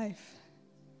of my life.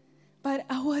 But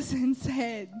I wasn't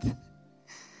sad.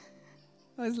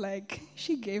 I was like,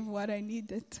 she gave what I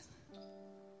needed.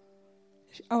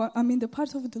 I'm in the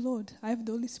part of the Lord. I have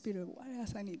the Holy Spirit. What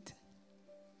else I need?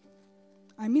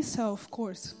 I miss her, of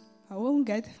course. I won't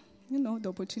get, the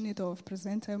opportunity of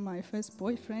presenting my first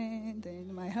boyfriend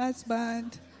and my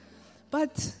husband.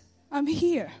 But I'm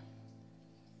here.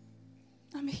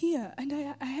 And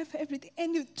I have everything.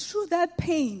 And through that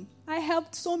pain, I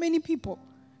helped so many people.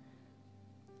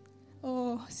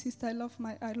 Oh, sister, I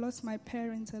lost my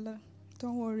parents.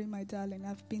 Don't worry, my darling.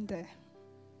 I've been there.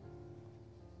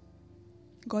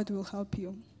 God will help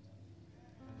you.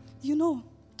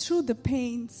 Through the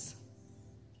pains,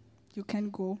 you can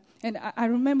go. And I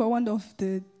remember one of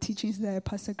the teachings that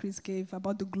Pastor Chris gave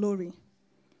about the glory.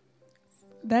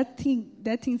 That thing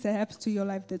that happens to your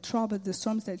life, the troubles, the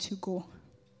storms that you go.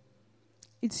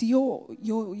 It's your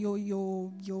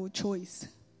choice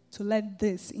to let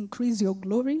this increase your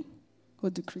glory or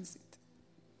decrease it.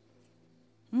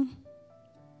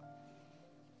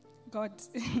 God,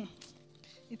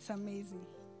 it's amazing.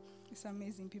 It's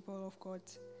amazing, people of God.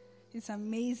 It's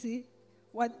amazing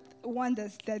what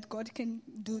wonders that God can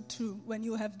do through when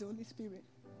you have the Holy Spirit.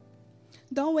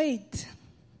 Don't wait.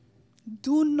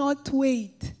 Do not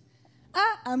wait.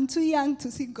 I'm too young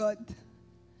to see God.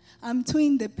 I'm too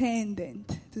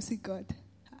independent to see God.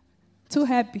 Too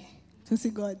happy to see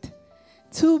God.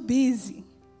 Too busy.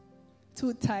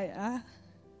 Too tired.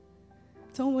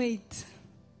 Don't wait.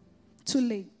 Too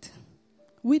late.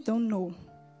 We don't know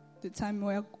the time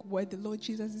where the Lord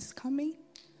Jesus is coming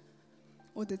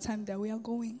or the time that we are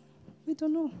going. We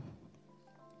don't know.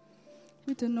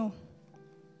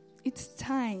 It's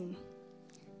time.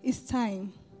 It's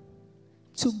time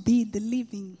to be the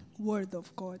living Word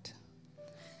of God.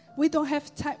 We don't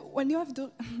have time.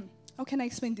 How can I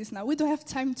explain this now? We don't have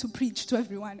time to preach to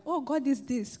everyone. Oh, God is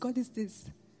this. God is this.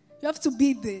 You have to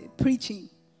be the preaching.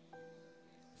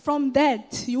 From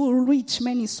that, you will reach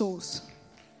many souls.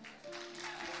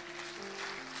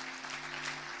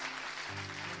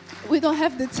 We don't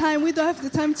have the time. We don't have the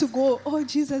time to go, oh,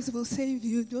 Jesus will save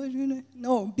you.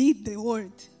 No, be the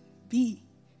word. Be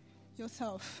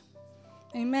yourself.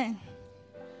 Amen.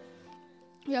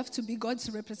 You have to be God's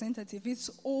representative. It's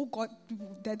all God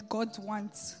that God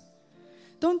wants.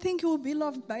 Don't think you will be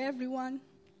loved by everyone.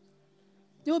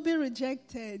 You'll be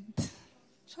rejected.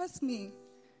 Trust me.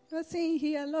 You're saying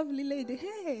here, lovely lady,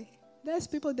 hey, there's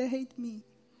people that hate me.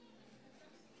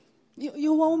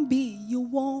 You won't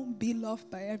be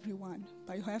loved by everyone,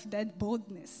 but you have that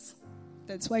boldness.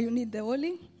 That's why you need the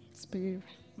Holy Spirit.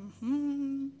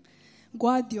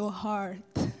 Guard your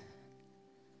heart.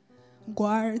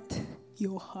 Guard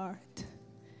your heart.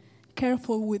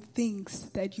 Careful with things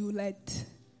that you let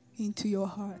into your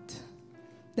heart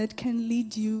that can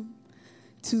lead you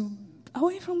to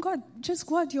away from God. Just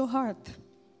guard your heart.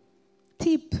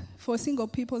 Tip for single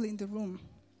people in the room.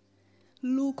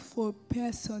 Look for a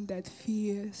person that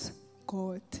fears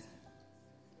God.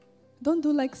 Don't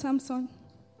do like Samson.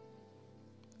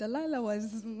 Delilah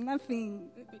was nothing.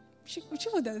 She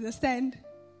would understand.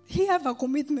 He have a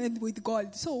commitment with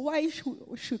God. So why should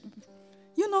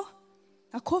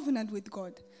a covenant with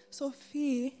God. So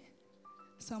fear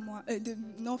someone,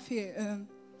 not fear,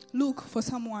 look for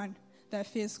someone that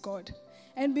fears God.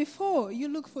 And before you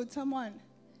look for someone,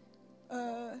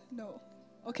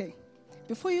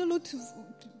 before you look to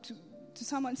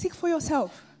someone, seek for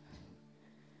yourself.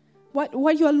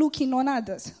 What you are looking on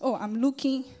others. Oh, I'm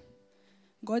looking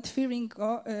God-fearing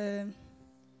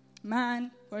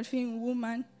man, God-fearing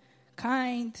woman,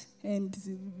 kind, and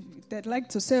that like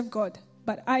to serve God.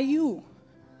 But are you?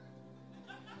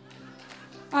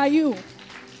 Are you?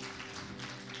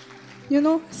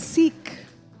 Seek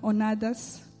on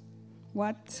others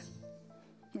what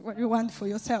you want for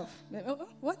yourself.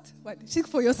 What? Seek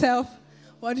for yourself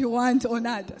what you want on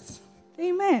others.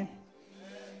 Amen.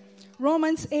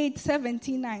 Romans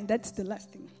 8:17-9. That's the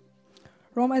last thing.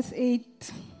 Romans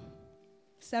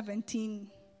 8:17.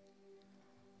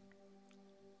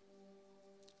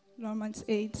 Romans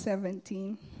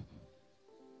 8:17.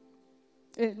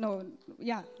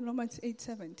 Romans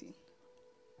 8:17.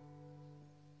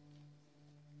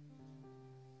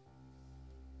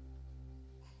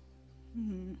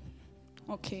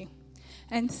 Okay.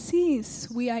 And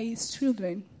since we are his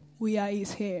children, we are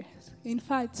his heirs. In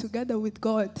fact, together with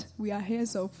God, we are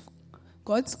heirs of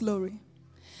God's glory.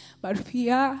 But if we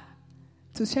are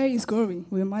to share his glory,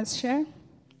 we must share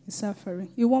his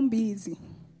suffering. It won't be easy,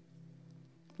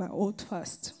 but hold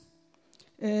fast.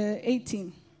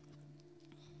 18.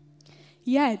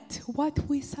 Yet, what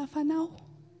we suffer now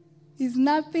is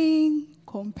nothing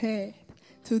compared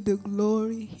to the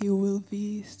glory he will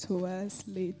be to us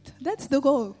later. That's the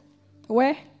goal.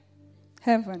 Where?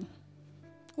 Heaven.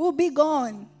 We'll be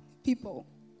gone, people.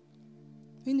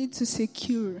 We need to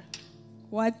secure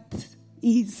what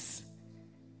is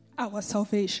our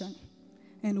salvation.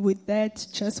 And with that,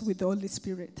 just with the Holy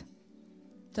Spirit.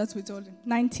 Just with all.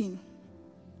 19.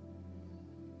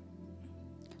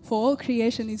 For all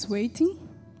creation is waiting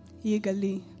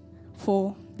eagerly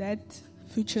for that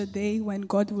future day when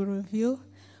God will reveal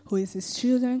who is his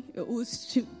children,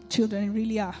 whose children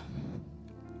really are.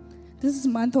 This is a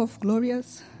month of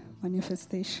glorious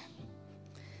manifestation.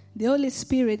 The Holy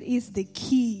Spirit is the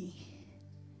key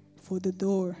for the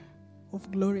door of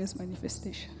glorious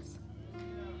manifestations.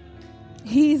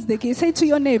 He is the key. Say to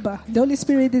your neighbor, the Holy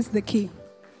Spirit is the key.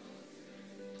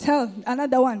 Tell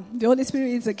another one, the Holy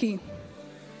Spirit is the key.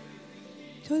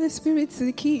 The Holy Spirit is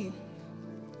the key.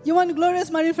 You want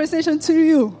glorious manifestation to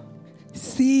you?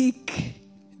 Seek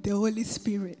the Holy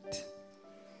Spirit.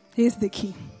 He is the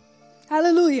key.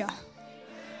 Hallelujah.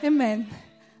 Amen.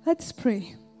 Let's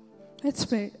pray. Let's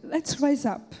pray. Let's rise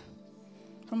up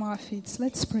from our feet.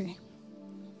 Let's pray.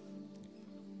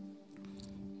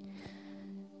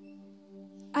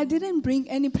 I didn't bring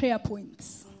any prayer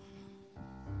points.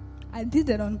 I did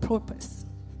it on purpose,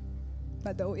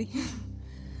 by the way.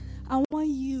 I want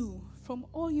you, from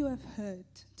all you have heard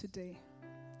today,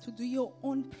 to do your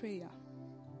own prayer.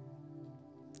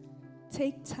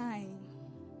 Take time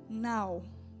now,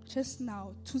 just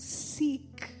now, to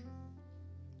seek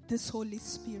this Holy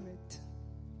Spirit.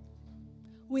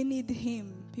 We need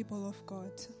him, people of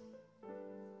God.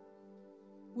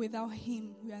 Without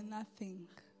him, we are nothing.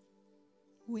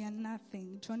 We are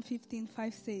nothing. John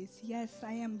 15:5 says, yes,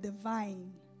 I am the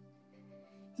vine.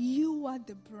 You are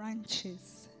the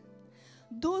branches.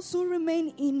 Those who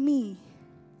remain in me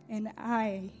and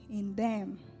I in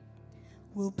them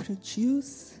will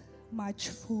produce much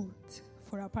fruit.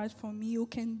 For apart from me, you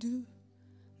can do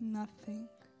nothing.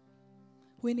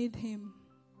 We need him.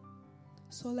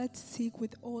 So let's seek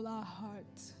with all our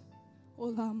heart,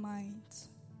 all our minds.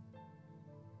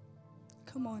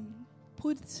 Come on,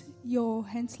 put your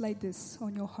hands like this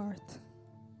on your heart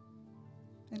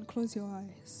and close your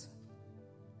eyes.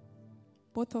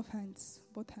 Both hands.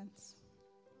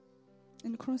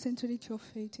 And concentrate your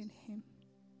faith in him.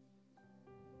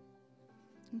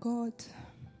 God,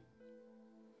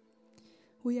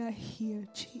 we are here,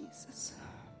 Jesus.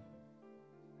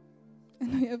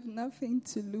 And we have nothing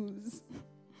to lose.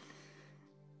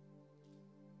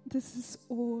 This is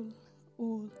all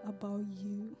about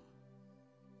you.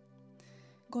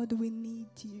 God, we need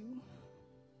you.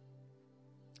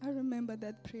 I remember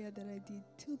that prayer that I did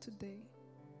till today.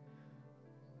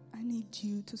 I need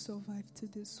you to survive to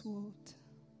this world.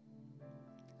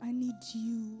 I need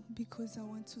you because I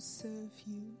want to serve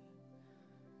you.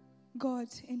 God,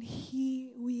 and here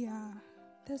we are.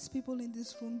 There's people in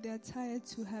this room, they're tired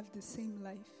to have the same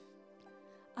life.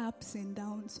 Ups and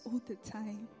downs all the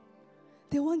time.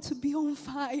 They want to be on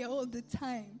fire all the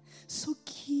time. So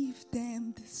give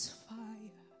them this fire.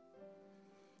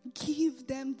 Give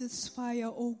them this fire,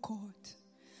 oh God.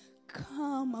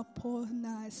 Come upon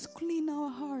us. Clean our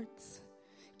hearts.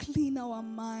 Clean our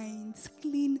minds.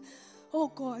 Clean, oh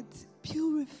God,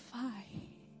 purify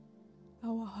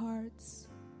our hearts.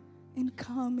 And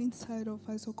come inside of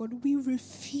us, oh God. We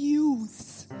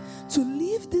refuse to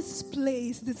leave this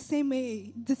place the same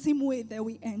way that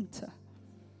we enter.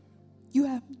 You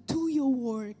have do your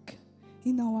work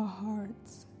in our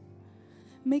hearts.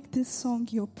 Make this song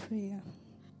your prayer.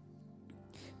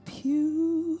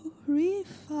 Purify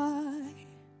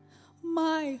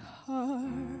my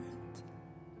heart.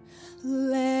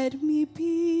 Let me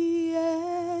be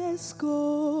as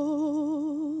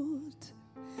gold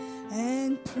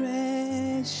and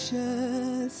precious.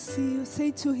 You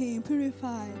say to him,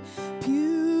 purify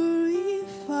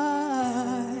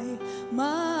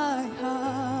my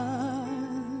heart.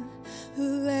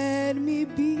 Let me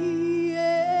be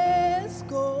as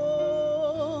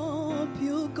gold,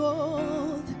 pure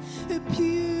gold,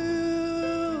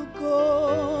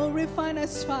 refine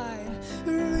us fire,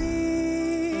 refine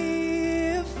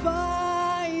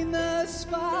us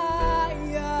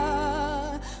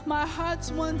fire. My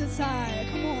heart's one desire,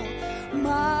 come on.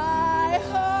 My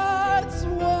heart's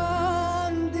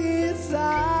one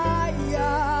desire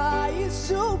is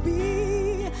to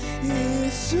be,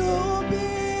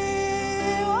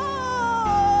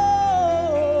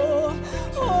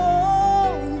 holy,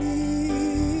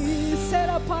 set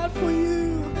apart for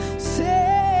you,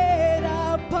 set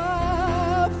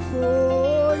apart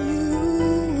for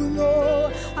you,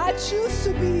 Lord. I choose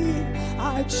to be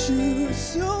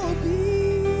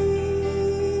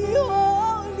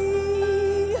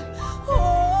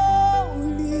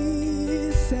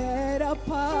holy, set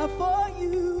apart for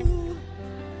you,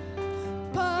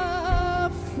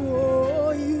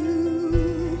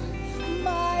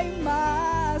 my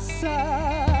Master.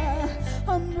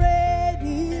 I'm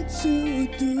ready to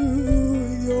do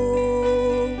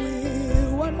your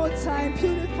will. One more time,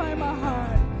 purify my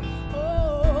heart.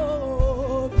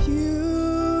 Oh,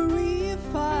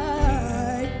 purify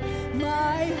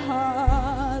my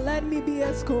heart. Let me be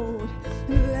as gold.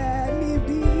 Let me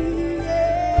be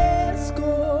as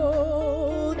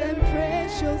gold and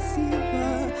precious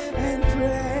silver and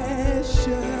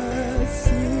precious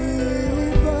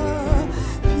silver.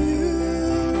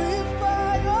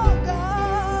 Purify, oh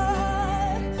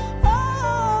God. Oh,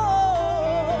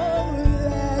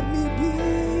 let me be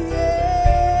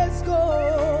as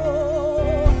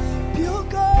gold. Pure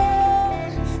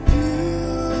gold.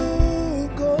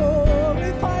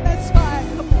 Refine us fire.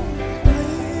 Come on.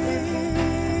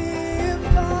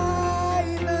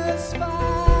 Refine us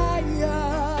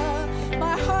fire.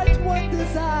 My heart one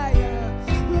desire.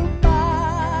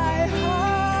 My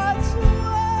heart's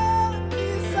one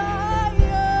desire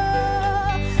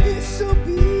is to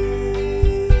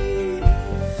be.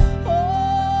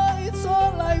 Oh, it's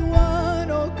all I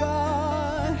want, oh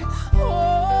God.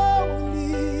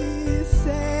 Holy,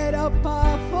 set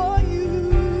apart for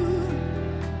you,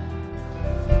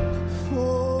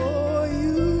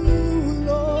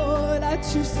 Lord. I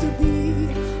choose to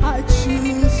be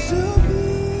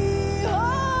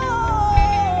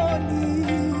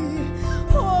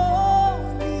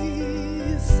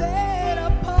holy, set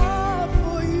apart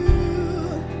for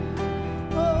you,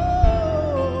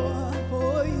 oh,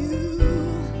 for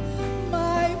you,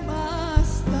 my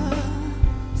Master.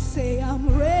 Say I'm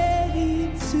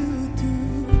ready to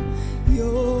do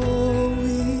your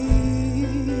will.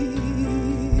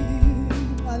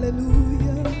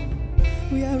 Hallelujah.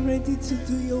 We are ready to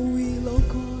do your will, oh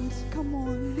God. Come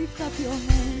on, lift up your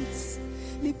hands.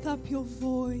 Lift up your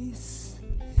voice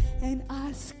and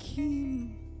ask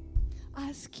Him.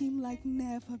 Ask Him like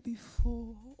never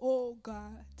before. Oh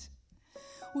God,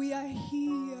 we are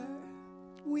here.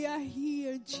 We are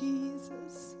here,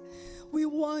 Jesus. We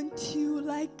want you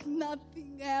like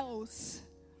nothing else.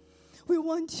 We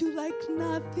want you like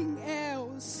nothing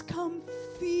else. Come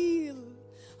feel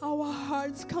our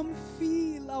hearts. Come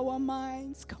feel our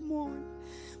minds. Come on.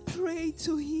 Pray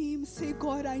to Him. Say,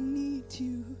 God, I need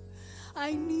you.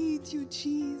 I need you,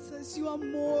 Jesus. You are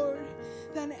more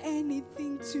than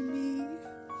anything to me.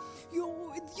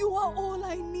 You are all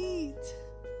I need.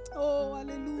 Oh,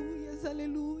 hallelujah,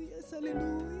 hallelujah,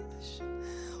 hallelujah.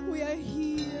 We are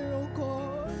here, oh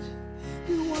God.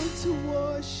 We want to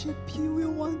worship you. We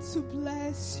want to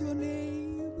bless your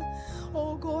name.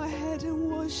 Oh, go ahead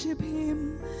and worship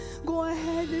Him. Go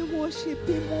ahead and worship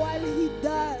Him while He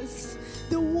does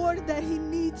the work that He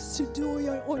needs to do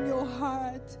on your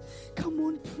heart. Come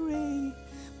on, pray.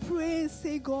 Pray and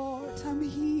say, God, I'm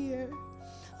here.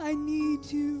 I need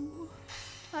you.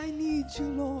 I need you,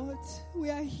 Lord. We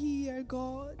are here,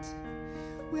 God.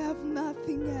 We have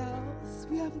nothing else.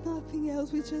 We have nothing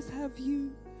else. We just have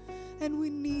you. And we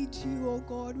need you, oh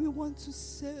God. We want to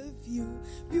serve you.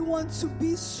 We want to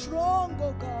be strong,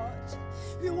 oh God.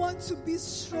 We want to be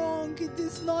strong. It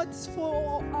is not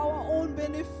for our own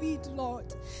benefit,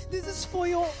 Lord. This is for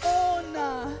your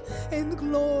honor and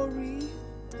glory.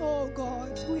 Oh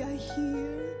God, we are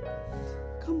here.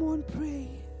 Come on,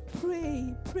 pray.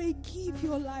 Pray. Pray. Give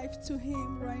your life to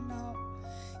Him right now.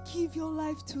 Give your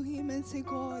life to Him and say,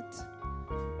 God,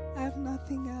 I have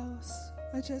nothing else.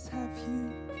 I just have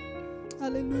you.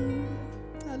 Hallelujah.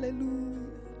 Hallelujah.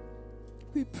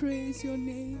 We praise your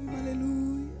name.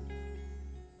 Hallelujah.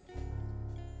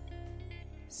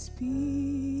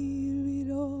 Spirit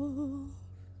of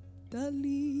the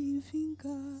living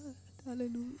God.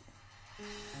 Hallelujah.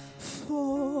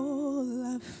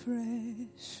 Fall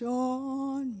afresh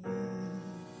on me.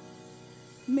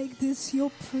 Make this your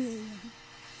prayer.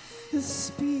 The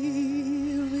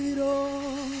Spirit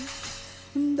of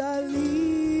the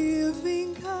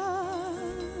living God,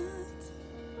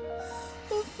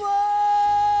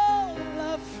 fall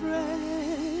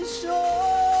afresh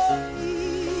on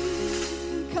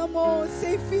me. Come on,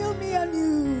 say, feel me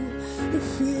anew.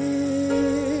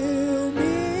 Feel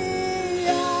me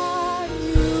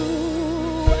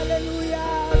anew.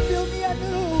 Hallelujah. Feel me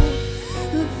anew.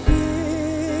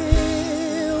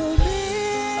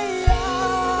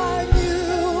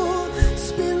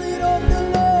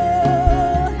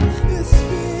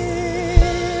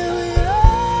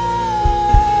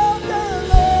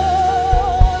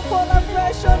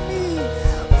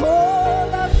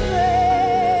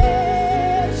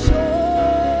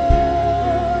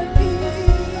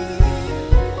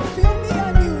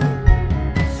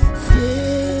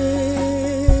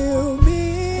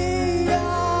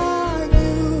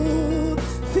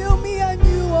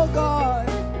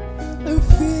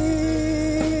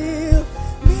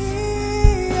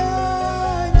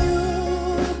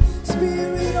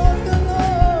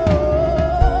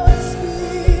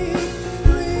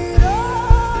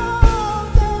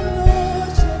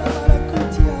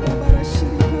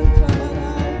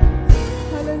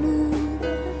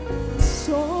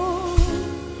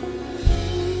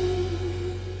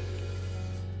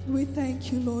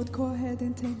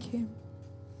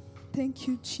 Thank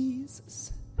you,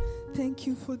 Jesus. Thank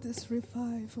you for this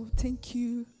revival. Thank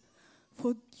you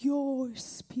for your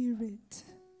Spirit.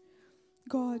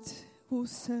 God will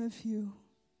serve you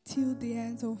till the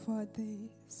end of our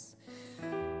days.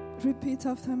 Repeat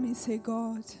after me. Say,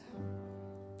 God,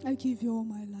 I give you all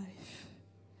my life.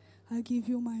 I give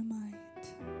you my mind.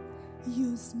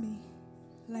 Use me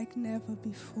like never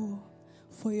before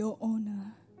for your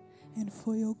honor and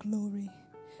for your glory.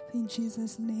 In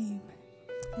Jesus' name.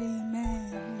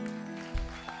 Amen.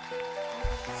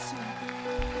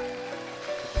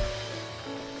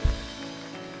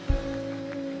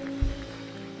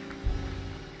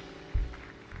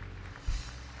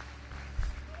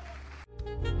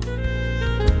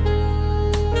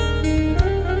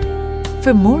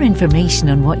 For more information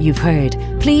on what you've heard,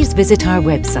 please visit our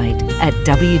website at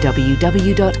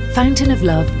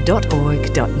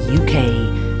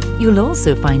www.fountainoflove.org.uk. You'll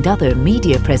also find other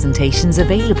media presentations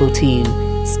available to you.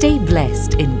 Stay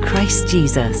blessed in Christ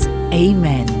Jesus.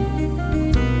 Amen.